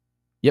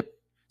 Yep.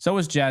 So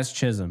is Jazz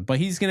Chisholm, but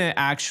he's going to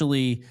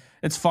actually,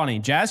 it's funny.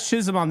 Jazz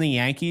Chisholm on the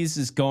Yankees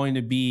is going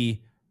to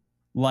be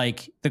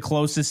like the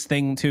closest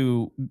thing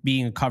to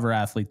being a cover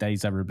athlete that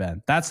he's ever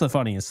been. That's the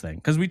funniest thing.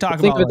 Because we talk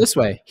about, think of it this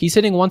way. He's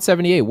hitting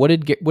 178. What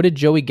did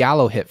Joey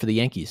Gallo hit for the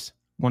Yankees?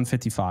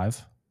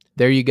 155.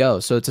 There you go.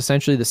 So it's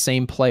essentially the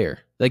same player.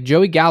 Like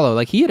Joey Gallo,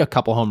 like he hit a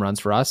couple home runs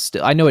for us.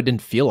 I know it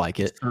didn't feel like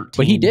it, 13,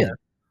 but he did.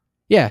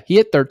 Yeah, he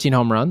hit 13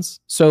 home runs.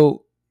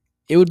 So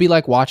it would be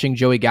like watching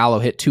Joey Gallo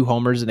hit 2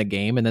 homers in a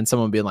game and then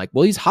someone being like,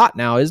 well, he's hot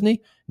now, isn't he?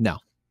 No,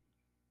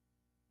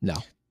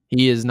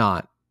 he is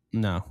not.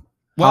 No.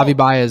 Well, Javi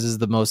Baez is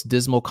the most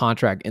dismal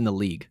contract in the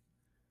league.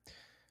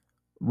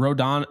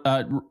 Rendon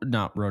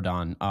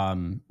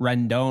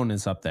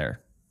is up there.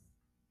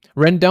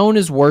 Rendon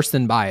is worse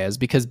than Baez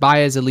because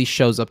Baez at least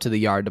shows up to the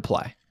yard to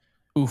play.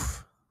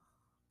 Oof.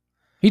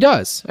 He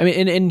does. I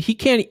mean, and he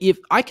can't. If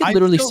I could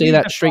literally say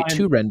that straight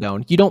to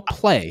Rendon, you don't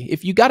play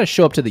if you got to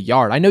show up to the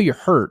yard. I know you're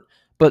hurt,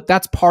 but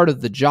that's part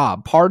of the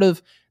job, part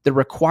of the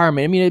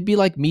requirement. I mean, it'd be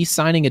like me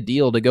signing a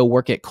deal to go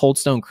work at Cold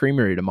Stone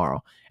Creamery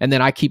tomorrow, and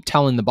then I keep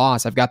telling the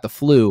boss I've got the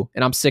flu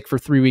and I'm sick for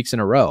 3 weeks in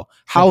a row.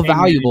 How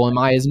valuable am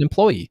I as an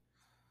employee?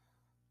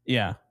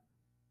 Yeah.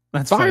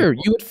 That's fire.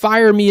 You would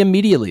fire me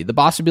immediately. The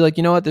boss would be like,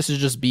 you know what? This is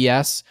just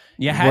BS.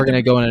 Yeah, we're going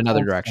to go in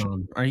another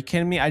direction. Are you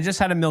kidding me? I just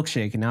had a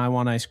milkshake and now I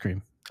want ice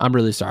cream. I'm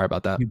really sorry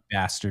about that. You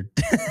bastard.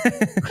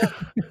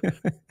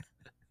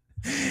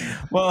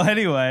 Well,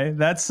 anyway,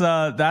 that's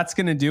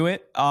going to do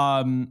it.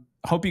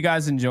 Hope you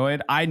guys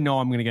enjoyed. I know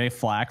I'm going to get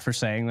flack for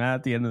saying that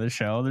at the end of the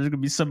show. There's going to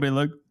be somebody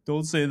like,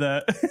 don't say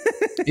that.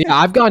 Yeah,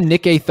 I've gone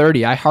Nick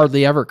A30. I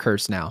hardly ever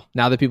curse now.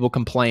 Now that people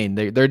complain,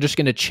 they're just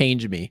going to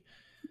change me.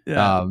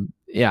 Yeah.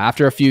 Yeah,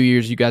 after a few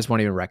years, you guys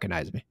won't even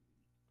recognize me.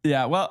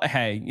 Yeah, well,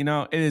 hey, you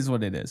know, it is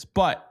what it is.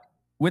 But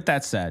with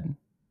that said,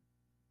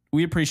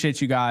 we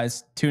appreciate you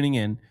guys tuning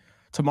in.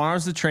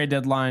 Tomorrow's the trade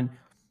deadline.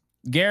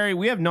 Gary,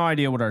 we have no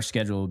idea what our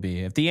schedule will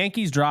be. If the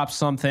Yankees drop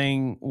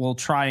something, we'll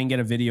try and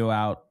get a video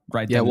out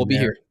right there. Yeah, we'll be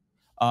here.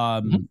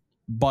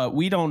 But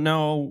we don't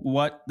know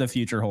what the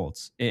future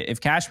holds.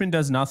 If Cashman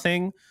does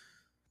nothing,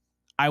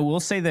 I will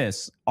say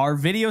this. Our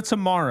video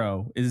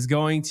tomorrow is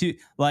going to,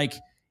 like...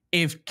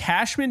 If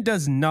Cashman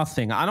does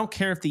nothing, I don't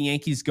care if the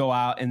Yankees go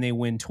out and they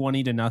win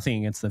 20-0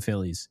 against the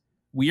Phillies.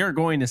 We are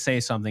going to say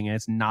something, and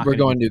it's not. We're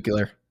going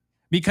nuclear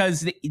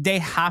because they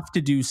have to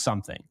do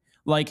something.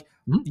 Like,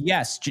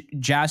 yes,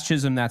 Jazz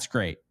Chisholm, that's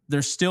great.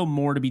 There's still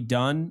more to be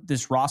done.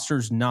 This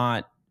roster's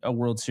not a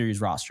World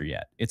Series roster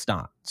yet. It's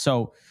not.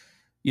 So,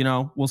 you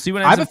know, we'll see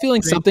what. I have a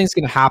feeling something's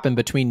going to happen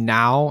between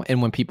now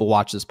and when people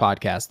watch this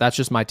podcast. That's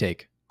just my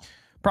take.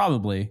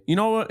 Probably. You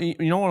know what?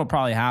 You know what will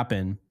probably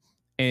happen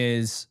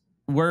is.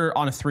 We're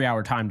on a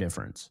 3-hour time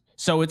difference.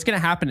 So it's going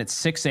to happen at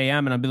 6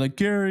 a.m. and I'll be like,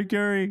 Gary.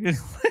 and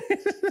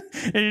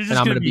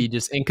I'm going to be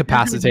just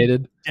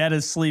incapacitated. Dead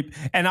asleep.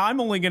 And I'm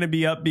only going to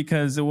be up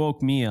because it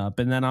woke me up.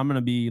 And then I'm going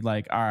to be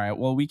like, all right,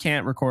 well, we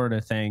can't record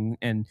a thing.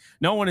 And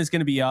no one is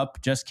going to be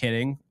up. Just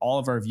kidding. All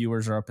of our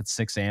viewers are up at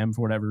 6 a.m.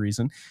 for whatever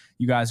reason.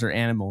 You guys are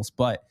animals.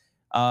 But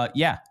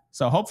yeah,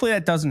 so hopefully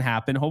that doesn't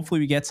happen. Hopefully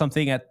we get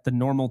something at the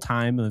normal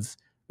time of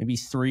maybe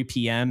 3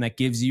 p.m. that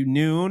gives you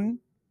noon.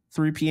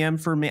 3 p.m.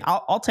 for me.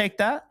 I'll take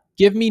that.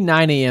 Give me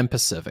 9 a.m.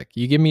 Pacific.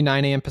 You give me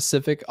 9 a.m.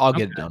 Pacific, I'll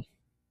get it done.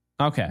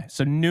 Okay.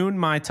 So noon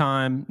my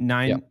time,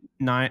 9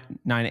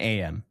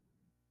 a.m.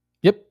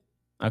 Yep.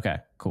 Okay,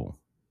 cool.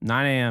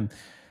 9 a.m.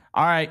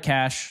 All right,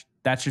 Cash.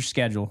 That's your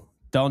schedule.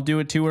 Don't do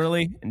it too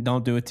early and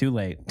don't do it too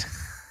late.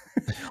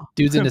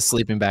 Dude's in his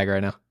sleeping bag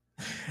right now.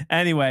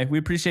 Anyway, we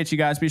appreciate you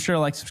guys. Be sure to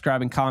like,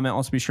 subscribe, and comment.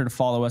 Also, be sure to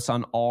follow us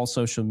on all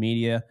social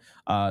media.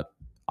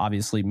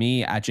 Obviously,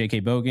 me at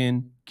JK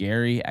Bogan,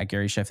 Gary at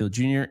Gary Sheffield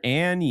Jr.,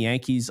 and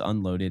Yankees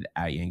Unloaded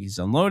at Yankees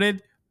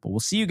Unloaded. But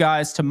we'll see you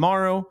guys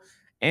tomorrow,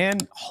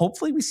 and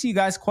hopefully we see you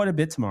guys quite a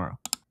bit tomorrow.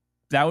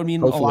 That would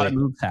mean a lot of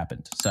moves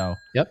happened. So,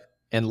 yep.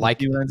 And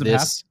like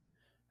this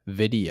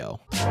video.